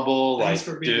Tony, he's humble. Thanks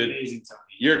like, for being dude, amazing, Tony.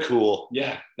 You're cool.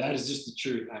 Yeah, that is just the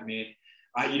truth. I mean,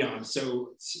 I'm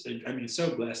so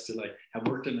blessed to like have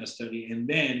worked in that study. And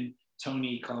then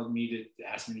Tony called me to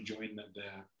ask me to join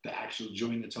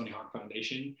join the Tony Hawk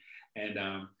Foundation. And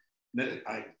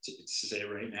to say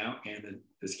it right now, and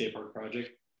the Skatepark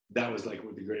project, that was like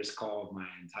the greatest call of my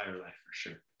entire life for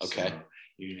sure. Okay. So,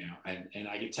 and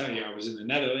I can tell you, I was in the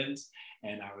Netherlands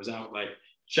and I was out like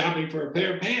shopping for a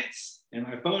pair of pants, and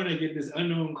my phone, I get this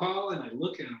unknown call, and I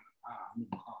look and I'm like, I'm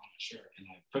gonna call my shirt, and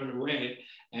I put it away,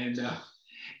 and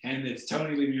it's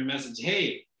Tony leaving me a message.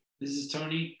 Hey, this is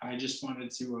Tony. I just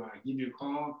wanted to give you a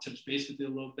call, touch base with you a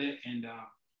little bit, and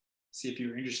see if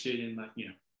you're interested in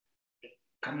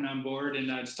coming on board and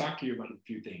just talk to you about a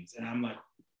few things. And I'm like,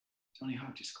 Tony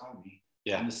Hawk just called me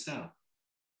on the cell.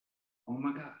 Oh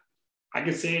my God. I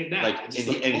could say it now.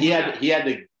 He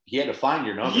had to find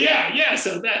your number. Yeah.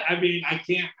 So that, I mean, I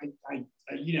can't,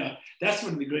 that's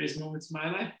one of the greatest moments of my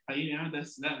life.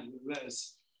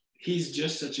 He's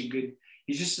just such a good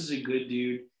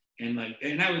dude. And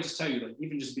I would just tell you,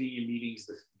 even just being in meetings,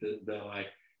 the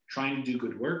trying to do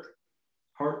good work,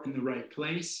 heart in the right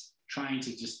place, trying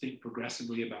to just think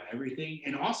progressively about everything.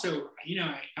 And also,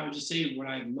 I would just say what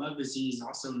I love is he's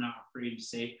also not afraid to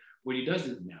say what he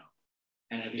doesn't know.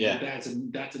 And I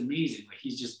think that's amazing.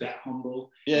 He's just that humble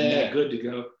and that good to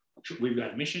go. We've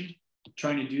got a mission,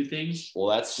 trying to do things. Well,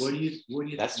 that's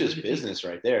that's just business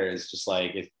right there. It's just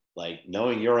if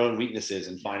knowing your own weaknesses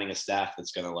and finding a staff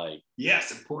that's gonna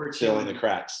support fill in the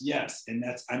cracks. Yes, and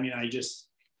that's I'm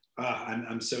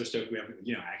so stoked. We have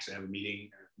I actually have a meeting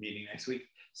next week.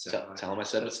 So tell him I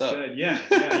said what's up. Good. Yeah.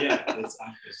 I'm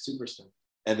super stoked.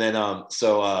 And then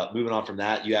moving on from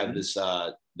that, you have this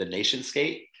the Nation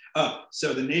Skate.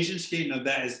 So the Nation Skate,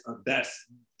 that's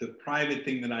the private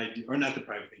thing that I do, or not the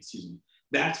private thing, excuse me.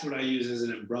 That's what I use as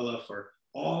an umbrella for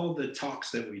all the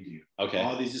talks that we do. Okay.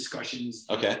 All these discussions,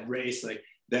 race,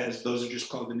 those are just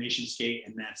called the Nation Skate,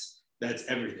 and that's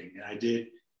everything. And I did,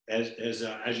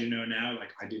 as you know now,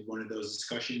 I did one of those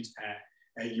discussions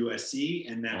at USC,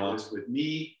 and that was with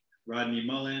me, Rodney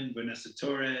Mullen, Vanessa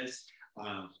Torres,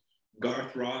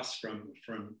 Garth Ross from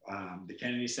the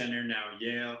Kennedy Center, now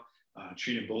Yale,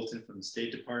 Trina Bolton from the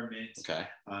State Department. Okay.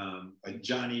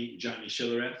 Johnny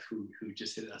Schillereff, who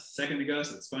just hit us a second ago,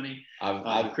 so it's funny.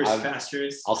 Chris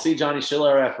Pastors. I'll see Johnny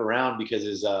Schillereff around because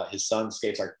his son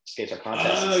skates our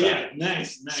contest. Oh yeah,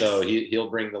 nice. So he'll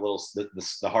bring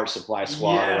the Heart Supply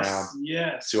squad around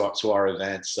to our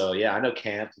events. So yeah, I know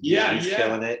Camp. He's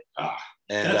killing it.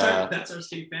 And that's our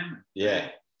skate family. Yeah.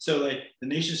 Right? So like the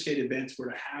Nation Skate events were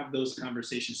to have those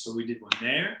conversations. So we did one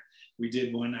there. I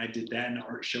did that in the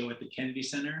art show at the Kennedy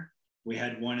Center. We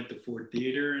had one at the Ford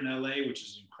Theater in LA, which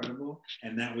is incredible.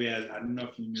 And that we had, I don't know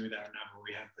if you knew that or not, but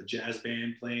we had a jazz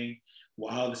band playing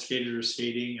while the skaters were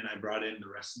skating. And I brought in the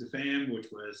rest of the fam, which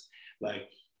was like,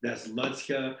 that's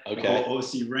Lutzka, the whole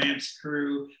OC Ramps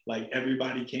crew. Like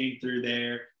everybody came through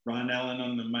there. Ron Allen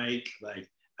on the mic. Like,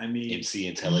 I mean. MC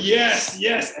Intelligence.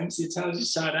 Yes. MC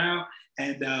Intelligence shout out.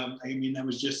 And I mean, that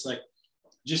was just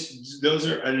those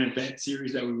are an event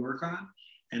series that we work on.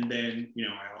 And then,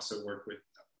 I also work with,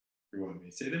 you want me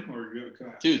to say them or go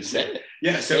ahead? Dude, say it.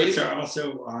 Yeah, so I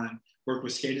also work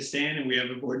with SKATEISM, and we have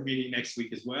a board meeting next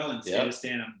week as well. And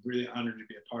SKATEISM, I'm really honored to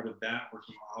be a part of that,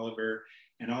 working with Oliver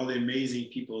and all the amazing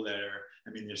people that are,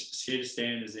 there's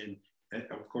SKATEISM is in,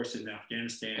 of course, in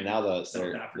Afghanistan, and now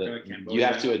South Africa, Cambodia. You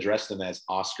have to address them as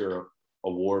Oscar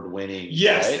award-winning.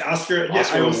 Yes, right? Oscar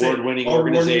award-winning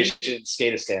organization,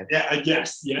 SKATEISM. Yeah,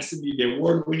 yes, indeed, the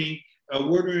award-winning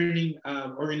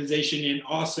organization, and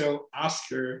also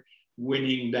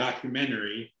Oscar-winning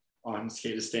documentary on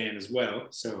SKATEISM as well.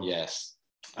 So yes,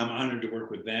 I'm honored to work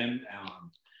with them.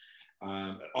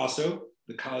 Also,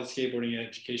 the College Skateboarding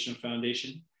Educational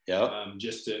Foundation. Yeah.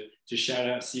 Just to shout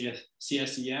out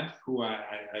CSEF, who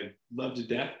I love to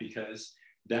death, because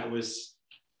that was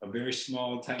a very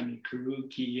small, tight crew,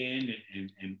 Keegan,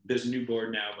 and there's a new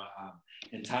board now, but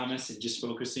and Thomas, and just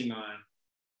focusing on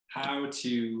how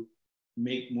to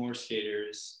make more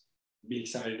skaters be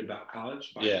excited about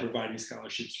college by providing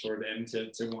scholarships for them to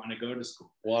want to go to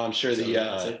school. Well, I'm sure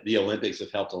the Olympics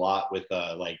have helped a lot with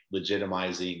like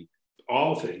legitimizing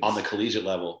all things on the collegiate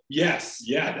level. Yes,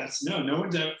 yeah, no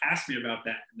one's ever asked me about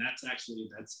that, and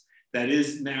that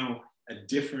is now a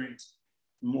different,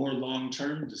 more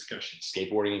long-term discussion.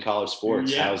 Skateboarding in college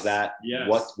sports. Yes. How's that? Yes.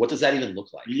 What does that even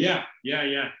look like? Yeah.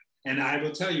 And I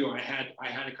will tell you, I had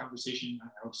a conversation.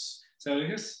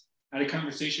 I had a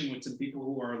conversation with some people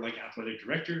who are like athletic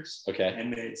directors. Okay.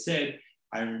 And they had said,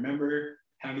 I remember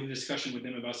having a discussion with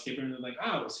them about skateboarding. They're like,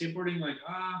 oh, skateboarding, like,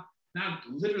 not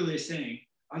literally saying,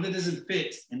 that doesn't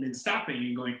fit. And then stopping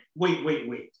and going,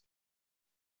 wait.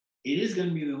 It is going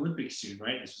to be the Olympics soon,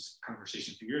 right? This was a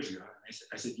conversation a few years ago. And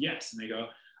I said, yes. And they go,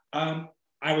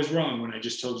 I was wrong when I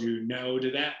just told you no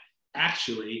to that.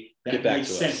 Actually, that makes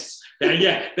sense.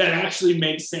 That actually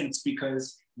makes sense,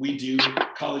 because we do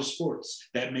college sports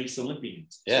that makes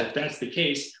Olympians. Yeah. So if that's the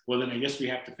case, well, then I guess we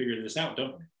have to figure this out,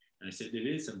 don't we? And I said, it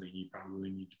is something you probably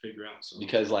need to figure out. So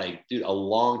because, like, dude, a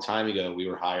long time ago, we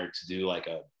were hired to do like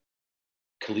a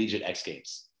collegiate X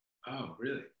Games. Oh,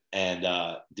 really? And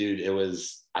dude, it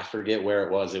was, I forget where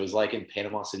it was. It was like in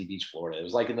Panama City Beach, Florida. It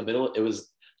was like in the middle.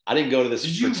 I didn't go to this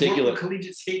particular work a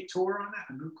collegiate skate tour on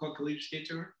that? A group called Collegiate Skate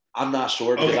Tour? I'm not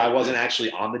sure, because I wasn't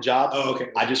actually on the job. Oh, okay.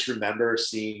 I just remember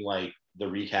seeing like the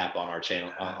recap on our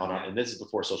channel and this is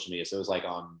before social media, so it was like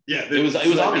on it was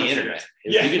on the internet.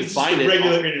 You can find it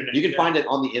regular internet. You can find it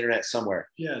on the internet somewhere.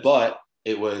 Yeah. But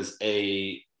it was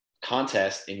a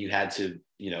contest, and you had to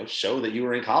show that you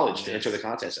were in college to enter the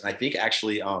contest. And I think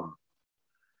actually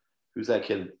who's that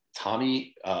kid,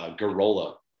 Tommy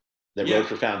Garola, that rode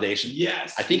for Foundation.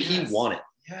 Yes. I think he won it.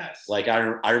 Yes. Like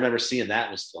I remember seeing that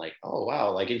and was like, oh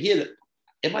wow. Like, and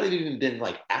it might have even been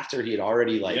like after he had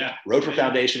already rode for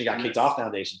Foundation, he got kicked off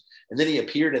Foundation. And then he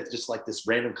appeared at just like this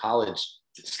random college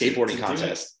skateboarding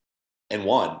contest and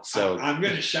won. So I'm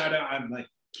going to shout out. I'm like,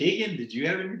 Keegan, did you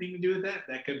have anything to do with that?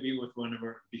 That could be with one of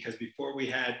our, because before we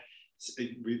had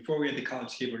the College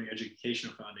Skateboarding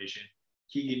Educational Foundation,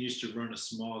 Keegan used to run a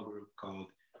small group called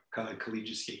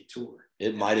Collegiate Skate Tour.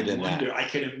 It might have been that. I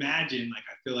can imagine, like,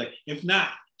 I feel like if not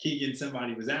Keegan,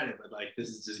 somebody was at it, but like, this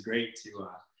is just great to,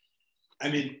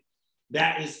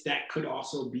 that could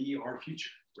also be our future,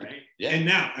 right? Yeah. And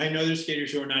now I know there's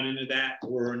skaters who are not into that,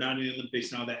 or not in the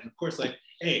Olympics and all that. And of course, like,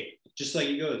 hey, just like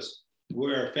it goes,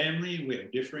 we're a family, we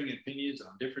have differing opinions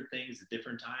on different things at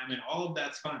different time, and all of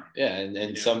that's fine. Yeah,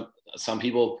 and some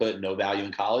people put no value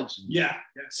in college. Yeah.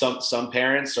 Some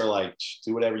parents are like,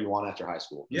 do whatever you want after high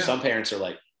school. Yeah. Some parents are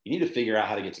like, you need to figure out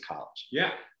how to get to college.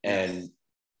 Yeah. And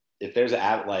if there's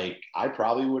I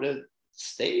probably would have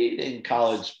stayed in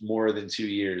college more than 2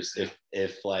 years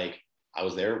if like I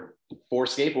was there for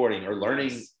skateboarding or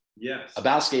learning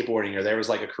about skateboarding, or there was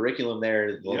like a curriculum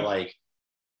there like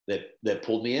that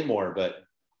pulled me in more, but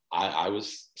I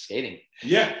was skating.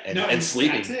 Yeah. And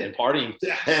sleeping and partying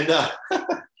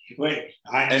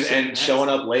and showing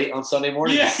up late on Sunday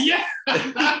mornings. Yeah.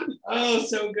 Oh,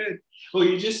 so good. Well,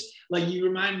 you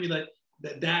remind me like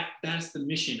that's the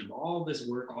mission of all this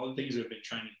work, all the things we've been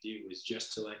trying to do is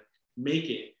just to like make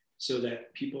it so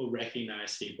that people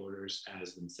recognize skateboarders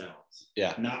as themselves.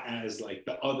 Yeah. Not as like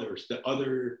the other,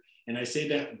 and I say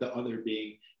that the other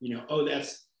being,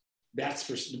 that's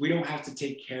for, we don't have to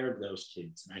take care of those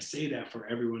kids. And I say that for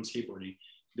everyone skateboarding.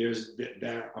 There's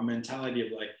a mentality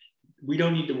of like, we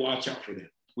don't need to watch out for them.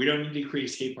 We don't need to create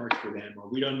skate parks for them, or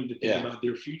we don't need to think about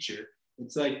their future.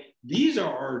 It's like, these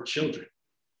are our children,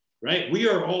 right? We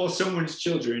are all someone's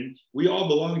children. We all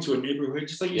belong to a neighborhood,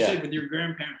 just like you said with your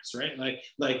grandparents, right?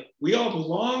 Like we all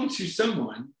belong to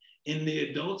someone, and the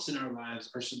adults in our lives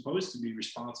are supposed to be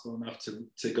responsible enough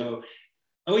to go,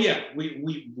 oh yeah,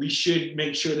 we should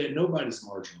make sure that nobody's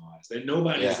marginalized, that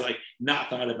nobody's like not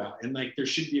thought about. And like, there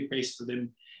should be a place for them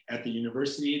at the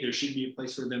university. There should be a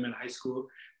place for them in high school.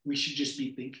 We should just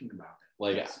be thinking about that.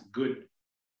 Like, that's good,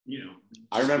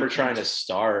 I remember trying to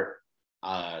start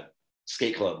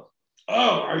skate club.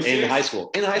 Oh, are you serious? In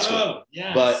high school. Oh,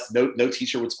 yes. But no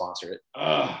teacher would sponsor it.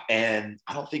 And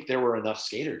I don't think there were enough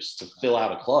skaters to fill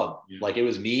out a club. Yeah. Like, it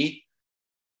was me.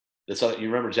 You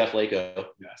remember Jeff Lako?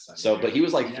 Yes. But he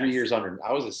was like 3 years under.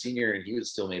 I was a senior, and he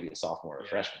was still maybe a sophomore or a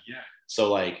freshman. Yeah.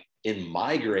 So like in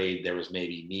my grade, there was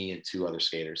maybe me and 2 other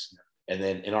skaters. Yeah. And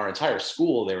then in our entire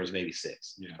school, there was maybe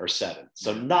 6 or 7.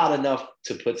 So not enough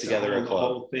to put together a club. The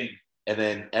whole thing. And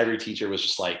then every teacher was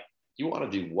just like, you want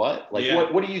to do what? Like,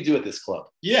 what do you do at this club?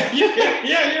 Yeah.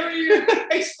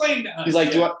 Explain to us. He's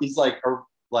like,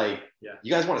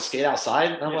 you guys want to skate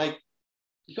outside? And I'm like,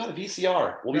 you got a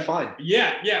VCR. We'll be fine.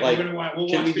 Yeah. Like, we'll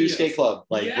can we do skate club?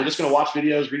 Like, we're just going to watch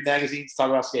videos, read magazines, talk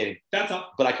about skating. That's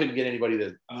all. But I couldn't get anybody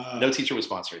to, no teacher would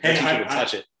sponsor it. No teacher would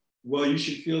touch it. Well, you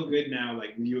should feel good now.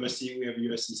 Like USC, we have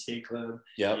USC Skate Club.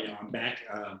 Yeah. I'm back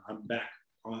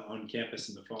on campus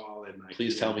in the fall. And like,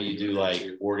 please tell me you do like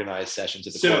organized sessions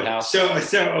at the courthouse. So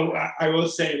I will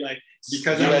say, like,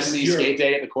 because USC skate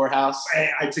day at the courthouse.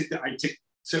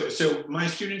 So my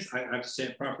students, I have to say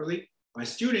it properly. My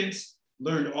students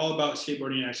learned all about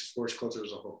skateboarding and action sports culture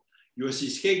as a whole. USC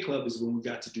Skate Club is when we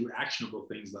got to do actionable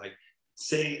things like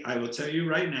saying, I will tell you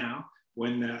right now,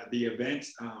 when the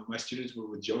events, my students were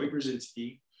with Joey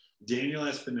Brzezinski, Daniel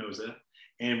Espinoza,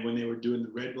 and when they were doing the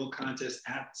Red Bull contest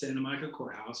at Santa Monica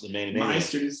Courthouse, my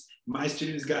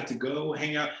students got to go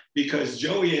hang out because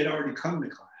Joey had already come to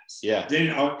class. Yeah, they'd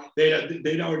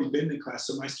already been to class,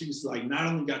 so my students like not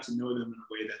only got to know them in a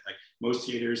way that like most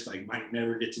skaters like might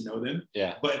never get to know them,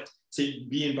 but to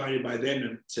be invited by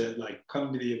them to like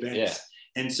come to the events.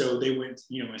 Yeah. And so they went,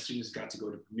 my students got to go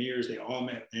to premieres. They all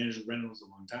met Andrew Reynolds a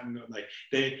long time ago. Like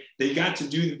they got to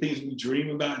do the things we dream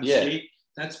about in skate.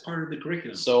 That's part of the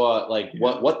curriculum. So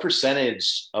what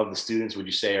percentage of the students would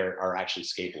you say are actually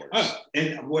skateboarders?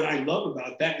 And what I love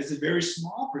about that is a very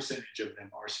small percentage of them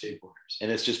are skateboarders.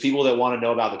 And it's just people that want to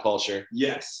know about the culture.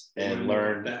 Yes. And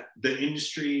learn that the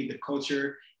industry, the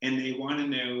culture, and they want to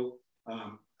know,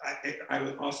 I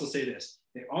would also say this,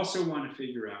 they also want to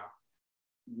figure out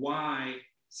why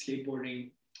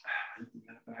skateboarding,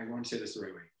 I want to say this the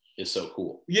right way, is so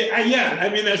cool. Yeah. I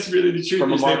mean, that's really the truth.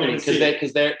 From a marketing,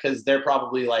 because they're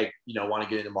probably like, want to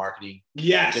get into marketing,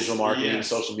 digital marketing,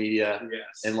 social media,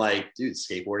 and like, dude,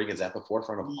 skateboarding is at the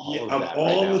forefront of all of that.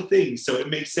 All the things. So it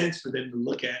makes sense for them to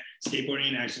look at skateboarding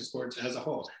and action sports as a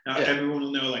whole. Now, everyone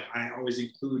will know, like, I always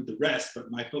include the rest,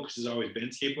 but my focus has always been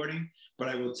skateboarding. But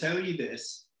I will tell you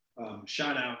this,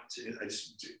 shout out to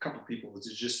a couple people to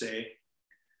just say,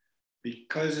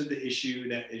 because of the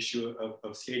issue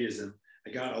of skateism, I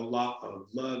got a lot of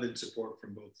love and support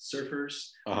from both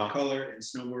surfers of color and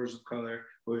snowboarders of color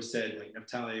who have said, like,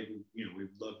 Neftalie, we've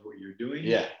loved what you're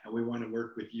doing, and we want to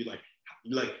work with you. Like,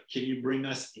 can you bring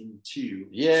us into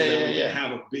so that we can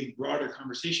have a big, broader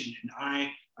conversation? And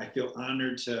I feel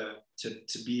honored to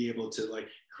be able to like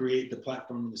create the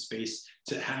platform and the space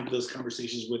to have those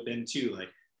conversations with them too. Like,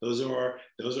 those are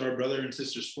our brother and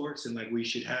sister sports, and like we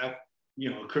should have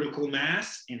a critical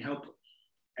mass and help.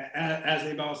 As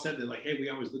they've all said, they're like, hey, we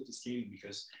always look to skating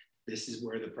because this is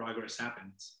where the progress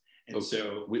happens. And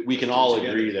so we can all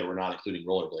agree that we're not including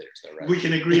rollerbladers, though, right? We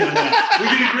can agree on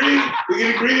that. We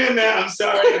can agree on that. I'm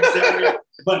sorry.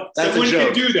 But that's someone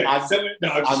can do that.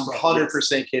 I'm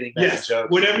 100% kidding. That's a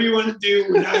joke. Whatever you want to do,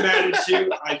 we're not mad at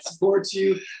you. I support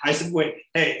you. I said, wait,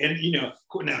 hey, and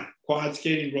now quad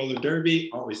skating, roller derby,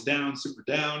 always down, super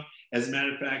down. As a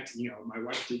matter of fact, my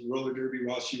wife did roller derby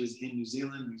while she was in New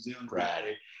Zealand.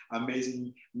 Right.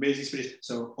 amazing space.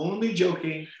 So only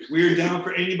joking. We're down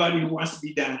for anybody who wants to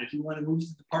be down. If you want to move to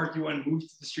the park, you want to move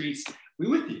to the streets, we're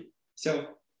with you. So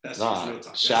that's just real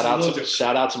talk.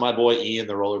 Shout out to my boy Ian,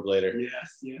 the rollerblader.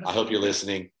 Yes. I hope you're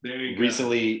listening. There you go.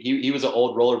 Recently, he was an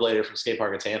old rollerblader from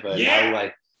Skatepark of Tampa. And now he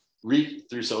like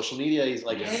through social media, he's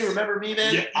like, hey, remember me,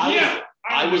 man?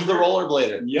 I was the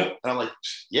rollerblader. Yep. And I'm like, hell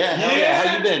yeah.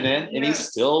 How you been, man? And he's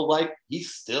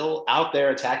still out there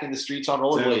attacking the streets on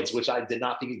rollerblades, which I did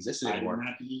not think existed anymore. I did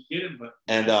not think you get him, but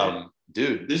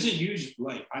dude, there's a huge,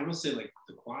 like, I will say, like,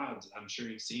 the quads, I'm sure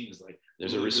you've seen, is like,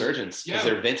 there's a resurgence because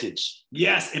they're vintage.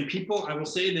 Yes, and people, I will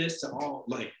say this to all,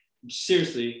 like,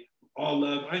 seriously, all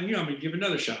love. I'm gonna give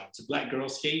another shout out to Black Girl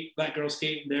Skate.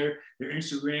 Their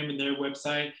Instagram and their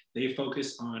website, they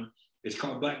focus on, it's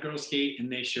called Black Girl Skate, and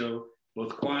they show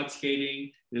both quad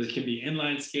skating, there can be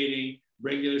inline skating,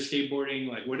 regular skateboarding,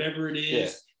 like whatever it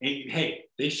is. And hey,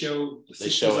 they show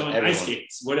on everyone. ice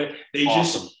skates, whatever.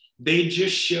 They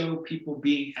just show people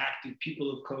being active, people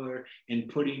of color, and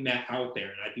putting that out there.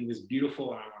 And I think it's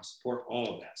beautiful, and I want to support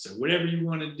all of that. So whatever you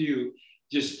want to do,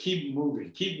 just keep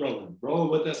moving, keep rolling. Roll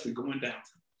with us. We're going down.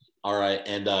 All right.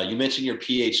 And you mentioned your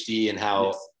PhD and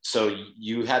how, so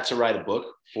you had to write a book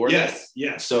for that?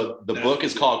 Yes. So the book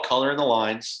is called Color in the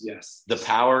Lines, The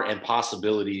Power and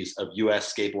Possibilities of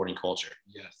U.S. Skateboarding Culture.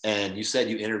 Yes. And you said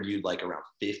you interviewed like around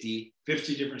 50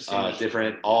 different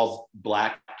skaters. All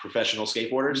Black professional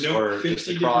skateboarders? Or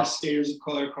 50 different skaters of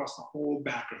color across the whole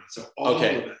background. So all of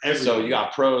it. So you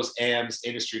got pros, AMs,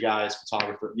 industry guys,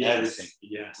 photographer, everything.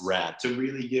 Yes. Rad. To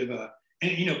really give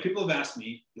and people have asked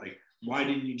me, like, why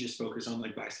didn't you just focus on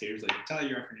like Black skaters? Like, Neftalie,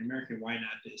 you're African American, why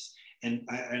not this? And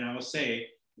I will say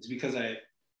it's because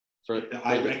for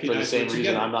the same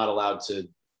reason I'm not allowed to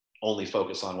only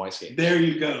focus on white skaters. There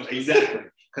you go, exactly.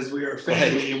 Because we are a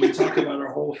family and we talk about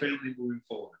our whole family moving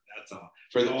forward. That's all.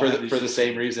 For the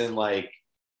same reason, like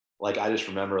I just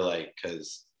remember, like,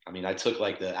 because I mean, I took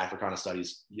like the Africana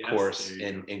Studies course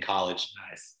in college.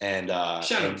 Nice. And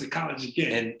shout out to college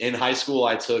again. And in high school,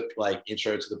 I took like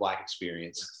Intro to the Black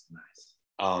Experience. That's nice.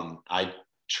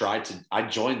 I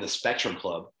joined the Spectrum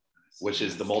Club, which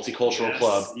is the multicultural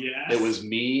club. Yes. It was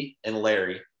me and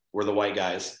Larry were the white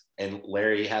guys, and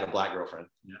Larry had a Black girlfriend.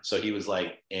 Yeah. So he was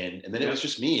like, and then it was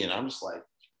just me, and I'm just like,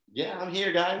 yeah, I'm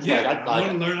here, guys. Yeah, like, I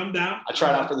want to learn. I'm down. I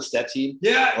tried out for the step team.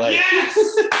 Yeah. Like,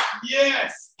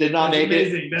 yes. Did not make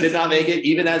it.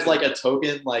 Even as like a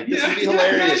token, like this would be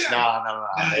hilarious. No.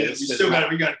 We still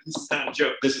got it. This is not a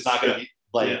joke. This is not going to be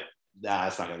like. Nah,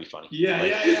 it's not going to be funny. Yeah.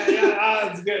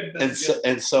 That's good.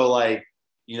 And so like,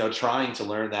 trying to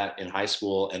learn that in high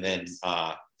school, and then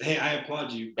hey, I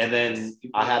applaud you. And then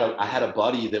I had a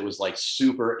buddy that was like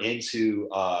super into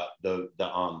the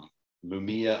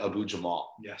Mumia Abu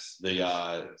Jamal. Yes.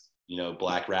 The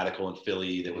Black radical in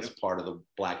Philly that was part of the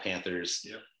Black Panthers.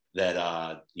 Yep. That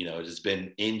has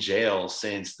been in jail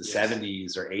since the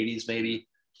 70s or 80s maybe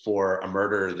for a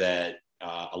murder that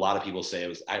a lot of people say it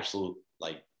was absolute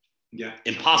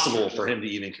impossible for him to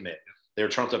even commit. They were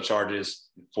trumped up charges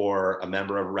for a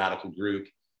member of a radical group.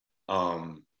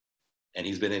 And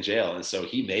he's been in jail. And so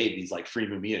he made these like Free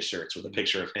Mumia shirts with a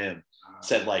picture of him.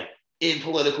 Said like, in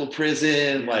political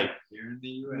prison, like here in the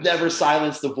US, never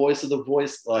silence the voice of the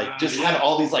voice. Like just had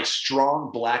all these like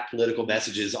strong Black political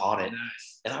messages on it.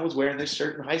 Nice. And I was wearing this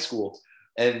shirt in high school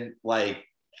and like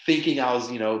thinking I was,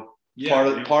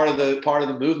 part of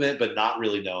the movement, but not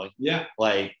really knowing. Yeah.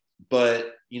 Like,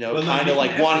 but kind of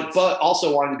like but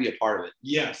also wanting to be a part of it.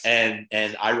 Yes. And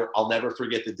I'll never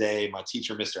forget the day my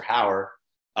teacher, Mr. Hauer,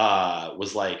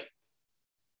 was like,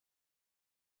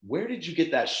 where did you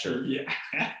get that shirt? Yeah.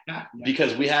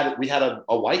 Because we had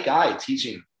a white guy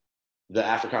teaching the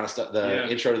Africana stuff,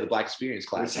 intro to the Black Experience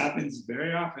class. Which happens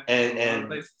very often.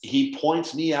 And he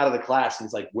points me out of the class and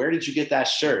he's like, where did you get that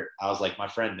shirt? I was like, my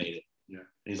friend made it. Yeah.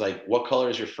 And he's like, what color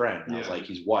is your friend? And I was like,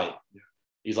 he's white. Yeah.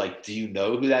 He's like, do you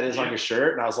know who that is on your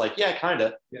shirt? And I was like, yeah, kind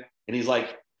of. Yeah. And he's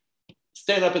like,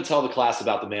 stand up and tell the class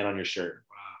about the man on your shirt.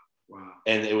 Wow.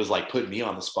 And it was like putting me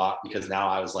on the spot because now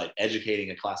I was like educating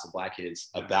a class of Black kids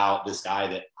about this guy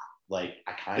that like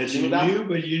I kind of knew about.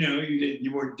 But you didn't know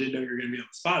you were going to be on the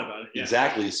spot about it. Yeah.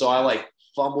 Exactly. So I like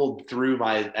fumbled through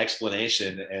my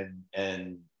explanation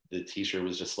and the teacher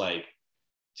was just like,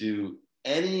 do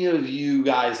any of you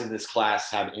guys in this class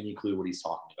have any clue what he's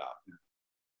talking about?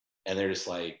 And they're just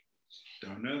like,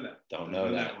 don't know that. Don't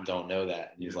know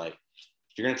that. And he's like,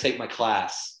 if you're going to take my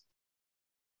class,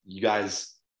 you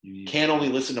guys can't only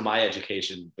listen to my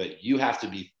education, but you have to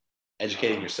be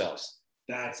educating yourselves.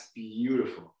 That's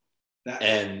beautiful.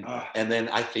 And then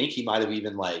I think he might have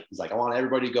even like, he's like, I want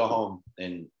everybody to go home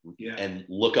and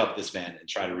look up this man and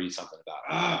try to read something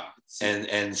about it.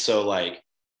 And so like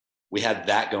we had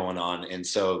that going on. And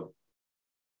so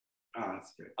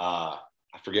that's good. I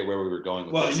forget where we were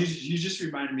going with this. You just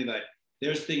reminded me like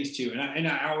there's things too. And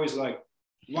I always like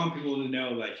want people to know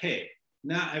like, hey,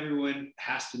 not everyone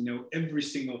has to know every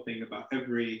single thing about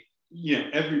every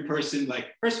person. Like,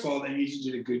 first of all, that means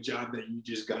you did a good job that you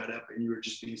just got up and you were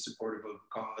just being supportive of the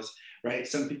cause, right?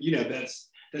 Something,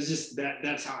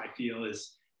 that's how I feel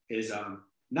is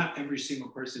not every single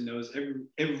person knows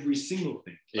every single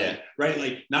thing. Yeah. Right.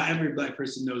 Like not every Black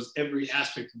person knows every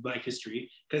aspect of Black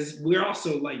history, because we're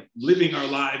also like living our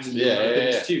lives and doing other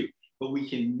things too. But we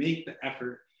can make the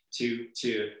effort to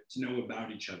know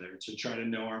about each other, to try to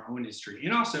know our own history.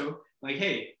 And also like,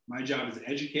 hey, my job as an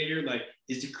educator, like,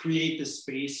 is to create the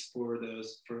space for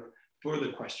those, for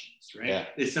the questions, right? Yeah.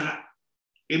 It's not,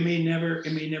 it may never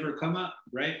come up,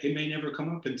 right? It may never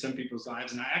come up in some people's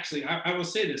lives. And I will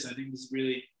say this, I think this is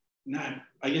really not,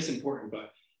 I guess, important,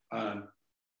 but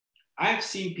I've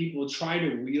seen people try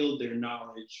to wield their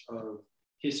knowledge of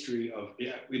history of,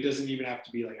 it doesn't even have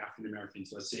to be like African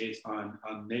Americans. Let's say it's on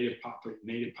native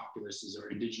populaces or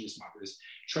indigenous populaces,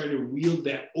 try to wield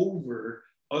that over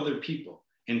other people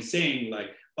and saying like,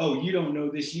 oh, you don't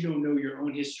know this, you don't know your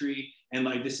own history. And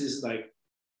like, this is like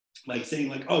saying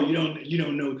like, oh, you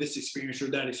don't know this experience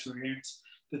or that experience.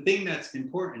 The thing that's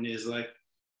important is like,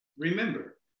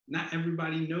 remember, not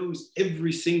everybody knows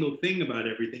every single thing about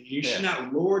everything. You should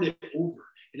not lord it over.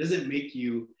 It doesn't make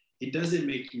you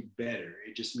better.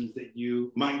 It just means that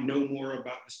you might know more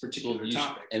about this particular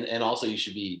topic. And also you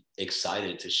should be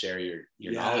excited to share your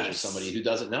knowledge with somebody who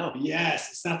doesn't know. Yes,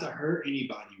 it's not to hurt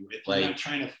anybody with. Like, you're not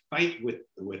trying to fight with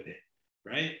it,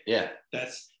 right? Yeah.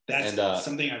 That's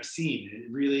something I've seen.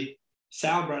 It really,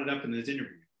 Sal brought it up in this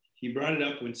interview. He brought it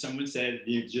up when someone said,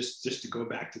 just to go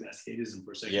back to that SKATEISM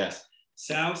for a second. Yes.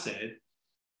 Sal said,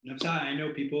 I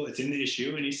know people, it's in the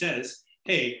issue, and he says,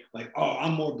 hey, like, oh,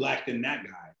 I'm more Black than that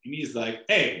guy. And he's like,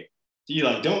 hey, you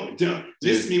like, don't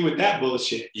diss me with that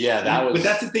bullshit. Yeah, But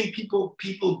that's the thing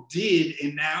people did,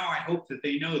 and now I hope that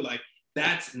they know, like,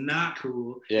 that's not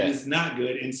cool. Yeah. It's not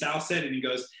good. And Sal said it, and he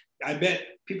goes, I bet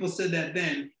people said that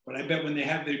then, but I bet when they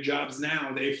have their jobs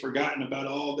now, they've forgotten about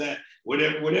all that,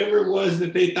 whatever it was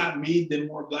that they thought made them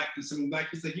more Black than someone Black.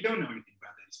 He's like, you don't know anything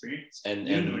about that experience. You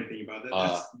don't know anything about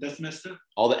that. That's messed up.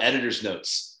 All the editor's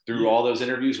notes through all those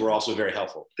interviews were also very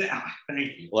helpful.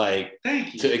 Thank you. Like,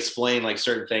 thank you. To explain like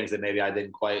certain things that maybe I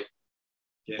didn't quite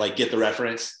like get the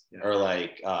reference, or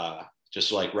like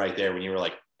just like right there when you were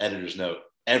like, editor's note,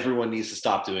 everyone needs to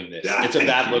stop doing this. It's a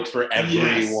bad look for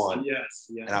everyone. Yes.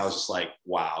 And I was just like,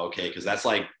 wow, okay, because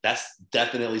that's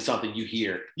definitely something you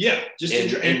hear. Yeah, just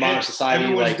in modern society.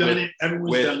 Everyone's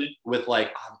done it. With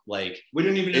like we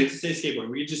don't even have to say skateboarding.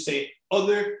 We can just say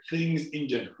other things in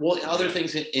general. Well, other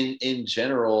things in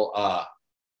general,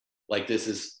 like, this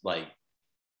is like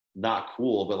not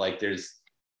cool, but like there's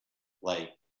like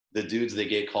the dudes that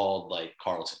get called like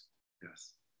Carlton.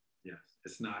 Yes,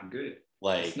 it's not good.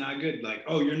 Like, it's not good. Like,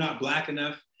 oh, you're not Black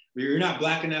enough, or you're not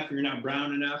Black enough, or you're not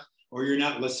brown enough, or you're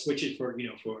not, let's switch it for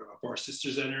our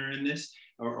sisters that are in this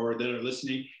or that are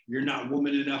listening, you're not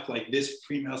woman enough, like this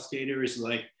female skater is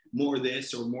like more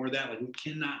this or more that. Like, we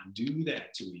cannot do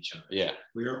that to each other. Yeah.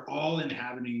 We are all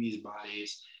inhabiting these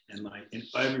bodies, and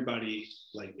everybody,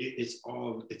 like, it's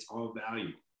all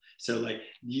value. So like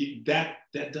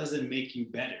that doesn't make you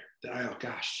better. Oh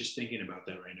gosh, just thinking about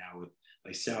that right now with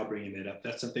like Sal bringing that up.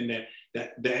 That's something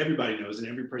that everybody knows, and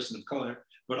every person of color,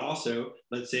 but also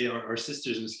let's say our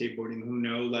sisters in skateboarding who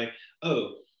know, like,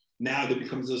 oh, now there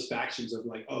becomes those factions of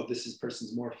like, oh, this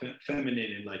person's more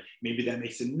feminine, and like maybe that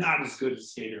makes them not as good as a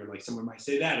skater. Like someone might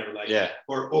say that, or like,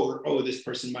 or oh, this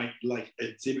person might like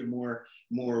exhibit more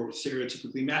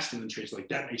stereotypically masculine traits. Like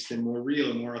that makes them more real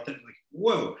and more authentic. Like,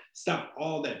 whoa, stop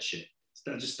all that shit.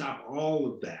 Stop all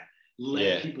of that.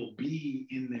 Let people be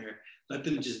in there. Let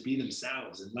them just be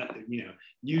themselves, and let them,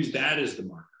 use that as the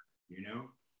marker,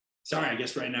 Sorry, I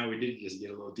guess right now we did just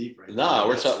get a little deep, right? No,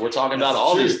 we're talking about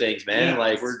all these things, man.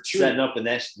 Like, we're setting up the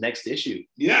next issue.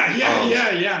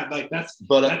 Yeah. Like that's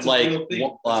like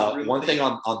one thing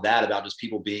on that about just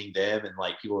people being them, and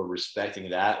like people respecting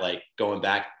that, like going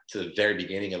back to the very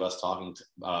beginning of us talking,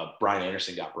 Brian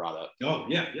Anderson got brought up. Oh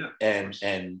yeah.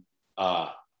 And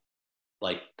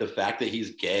like the fact that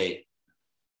he's gay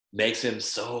makes him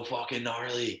so fucking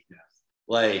gnarly. Yes.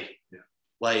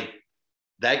 Like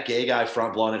that gay guy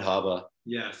front blunted Hubba.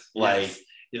 Yes. Like,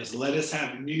 yes. Let us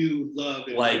have new love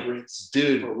and like, reverence,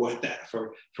 dude,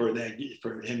 for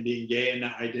him being gay and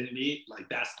that identity. Like,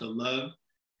 that's the love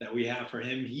that we have for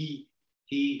him. He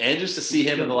And just to see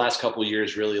him in the last couple of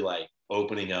years really like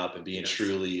opening up and being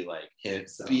truly like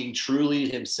being truly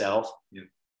himself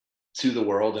to the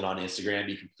world, and on Instagram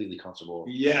be completely comfortable.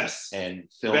 And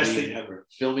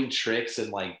filming tricks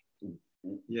and like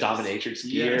dominatrix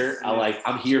gear.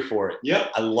 I'm here for it.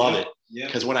 I love it.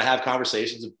 Because when I have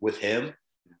conversations with him,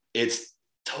 it's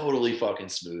totally fucking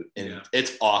smooth and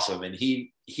it's awesome. And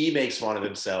he makes fun of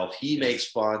himself. He makes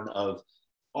fun of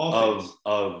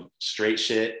straight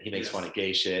shit. He makes fun of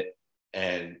gay shit.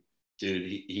 And dude,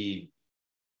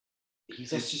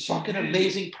 he's a fucking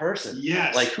amazing person.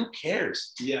 Like who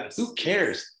cares? Who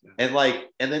cares? And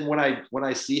then when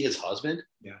I see his husband,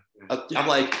 I'm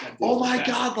like, oh my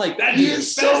God, like that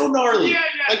is so gnarly.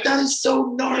 Like that is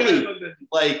so gnarly.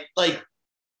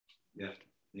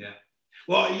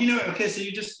 Well, you know, okay, so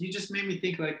you just made me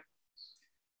think like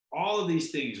all of these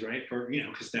things, right? For, you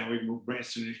know, because now we move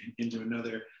branching into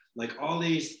another, like all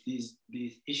these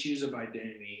issues of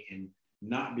identity and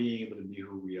not being able to be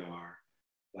who we are,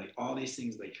 like all these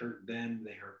things, they hurt them,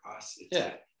 they hurt us. It's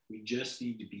like we just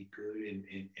need to be good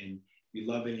and be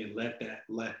loving and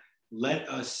let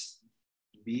us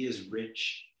be as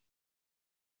rich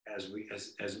as we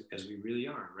really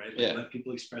are, right? Like let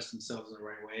people express themselves in the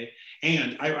right way.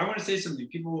 And I want to say something.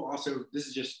 People also, this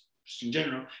is just in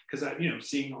general, because I, you know,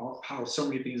 seeing how so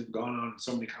many things have gone on,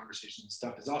 so many conversations and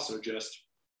stuff is also just,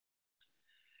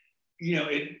 you know,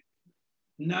 it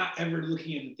not ever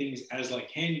looking at the things as like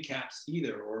handicaps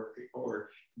either, or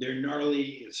they're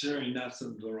gnarly. It's certainly not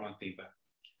the wrong thing, but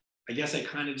I guess I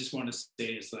kind of just want to say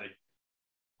it's like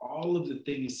all of the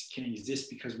things can exist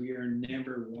because we are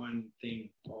never one thing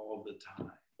all the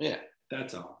time.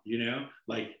 That's all, you know,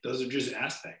 like those are just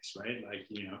aspects, right? Like,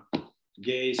 you know,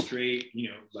 gay, straight, you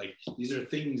know, like these are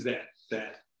things that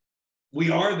we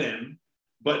are them,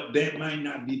 but that might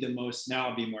not be the most, now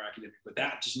I'll be more academic, but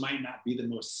that just might not be the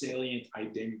most salient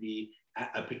identity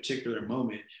at a particular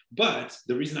moment. But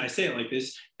the reason I say it like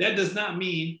this, that does not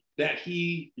mean that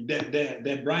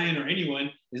that Brian or anyone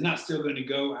is not still going to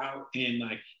go out and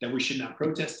like that we should not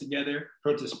protest together,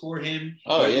 protest for him.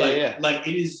 Like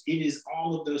it is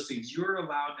all of those things. You're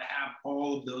allowed to have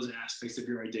all of those aspects of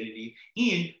your identity,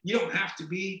 and you don't have to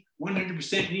be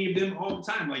 100% any of them all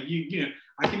the time. Like you know,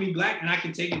 I can be black and I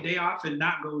can take a day off and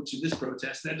not go to this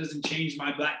protest. That doesn't change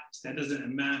my blackness. That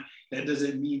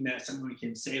doesn't mean that someone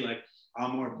can say like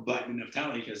I'm more black than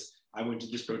Neftalie because I went to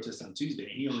this protest on Tuesday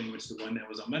and he only went to the one that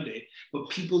was on Monday. But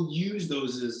people use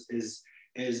those as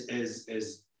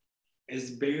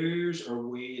barriers or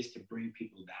ways to bring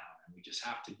people down. And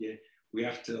we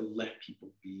have to let people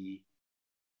be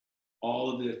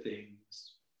all of their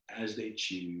things as they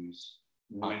choose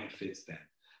when it fits them.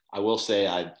 I will say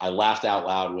I laughed out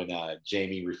loud when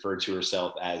Jamie referred to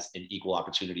herself as an equal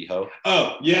opportunity hoe.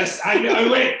 Oh, yes, I know. I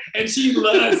went, and she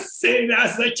loves saying that. I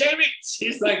was like, Jamie,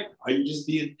 she's like, are you just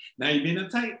being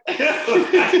uptight?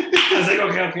 I was like,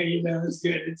 okay, you know, it's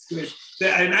good.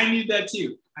 And I need that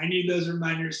too. I need those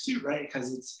reminders too, right?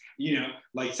 Because it's, you know,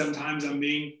 like sometimes I'm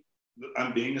being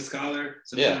a scholar.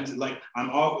 Sometimes like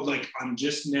I'm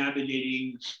just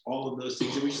navigating all of those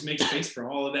things, and we just make space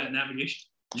for all of that navigation.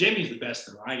 Jamie's the best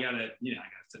though. I gotta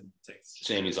send him a text.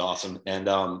 Jamie's awesome. And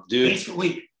dude.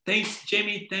 Thanks,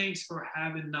 Jamie. Thanks for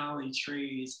having Nolly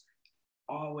trees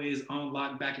always on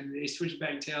lock back in the day.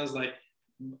 Switchback tails. Like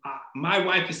my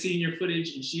wife has seen your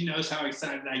footage and she knows how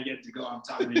excited I get to go on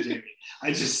talking to Jamie.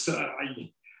 I just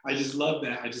love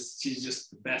that. She's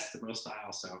just the best in real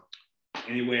style. So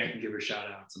anyway, I can give her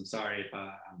shout outs. I'm sorry if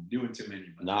I'm doing too many.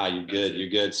 Nah, you're good. You're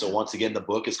good. So once again, the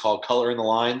book is called Color in the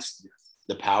Lines. Yes.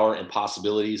 The Power and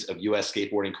Possibilities of U.S.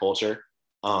 Skateboarding Culture.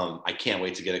 I can't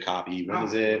wait to get a copy. When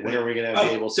is it? When are we going to be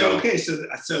able to? So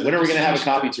when are we going to have a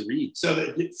copy to read? So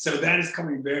that is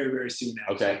coming very, very soon.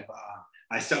 Actually. Okay.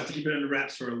 I still have to keep it under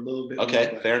wraps for a little bit. Okay,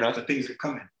 more, fair enough. But things are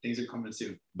coming. Things are coming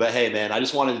soon. But hey, man, I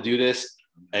just wanted to do this,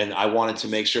 and I wanted to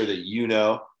make sure that you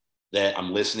know that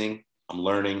I'm listening, I'm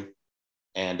learning,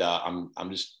 and I'm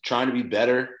just trying to be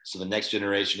better so the next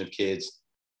generation of kids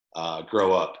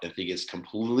grow up and think it's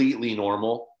completely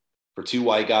normal for two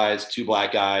white guys, two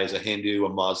black guys, a Hindu, a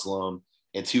Muslim,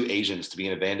 and two Asians to be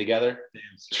in a band together,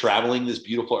 traveling this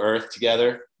beautiful earth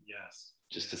together. Yes.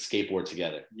 Just to skateboard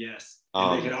together. Yes.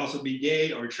 And they can also be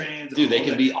gay or trans. Dude, they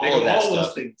can be all of that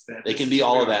stuff. They can be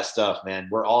all of that stuff, man.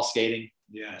 We're all skating.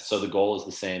 Yes. So the goal is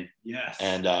the same. Yes.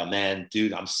 And man,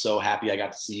 dude, I'm so happy I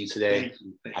got to see you today.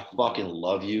 Thank you. Fucking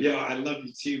love you. Yeah, I love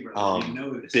you too, bro. You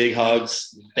know this. Big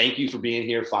hugs. Thank you for being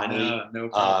here finally. No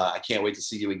problem. I can't wait to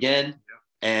see you again. Yep.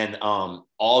 And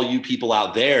all you people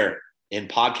out there in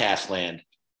podcast land,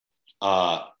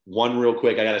 one real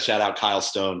quick, I got to shout out Kyle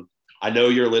Stone. I know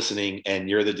you're listening, and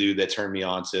you're the dude that turned me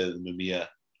on to the Mumia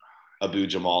Abu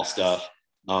Jamal stuff.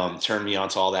 Turned me on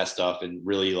to all that stuff, and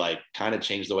really like kind of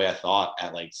changed the way I thought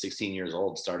at like 16 years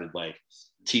old. Started like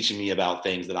teaching me about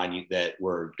things that I knew that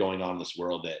were going on in this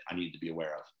world that I needed to be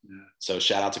aware of. Yeah. So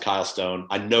shout out to Kyle Stone.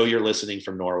 I know you're listening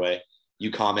from Norway.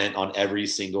 You comment on every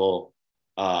single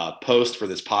post for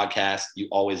this podcast. You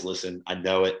always listen. I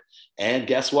know it. And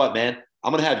guess what, man?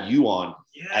 I'm going to have you on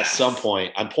at some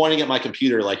point. I'm pointing at my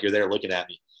computer like you're there looking at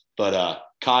me. But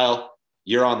Kyle,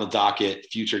 you're on the docket,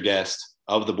 future guest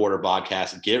of the Border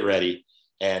Podcast. Get ready.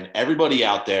 And everybody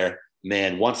out there,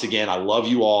 man, once again, I love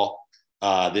you all.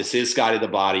 This is Scotty the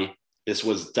Body. This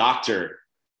was Dr.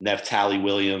 Neftalie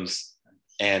Williams.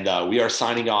 And we are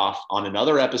signing off on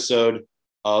another episode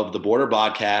of the Border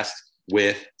Podcast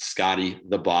with Scotty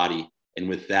the Body. And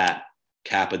with that,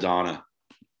 Capadonna,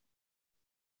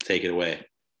 take it away.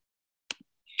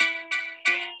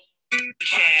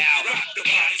 Rock the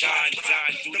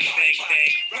body, do the thing.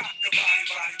 Rock the body,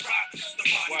 rock the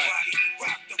body,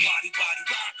 rock the body,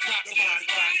 rock the body.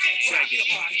 Check it.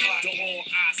 The whole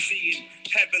I see it,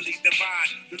 heavily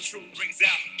divine. The truth brings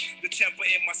out the temper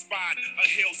in my spine. A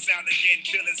hill sound again,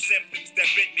 feeling symptoms that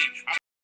bit me.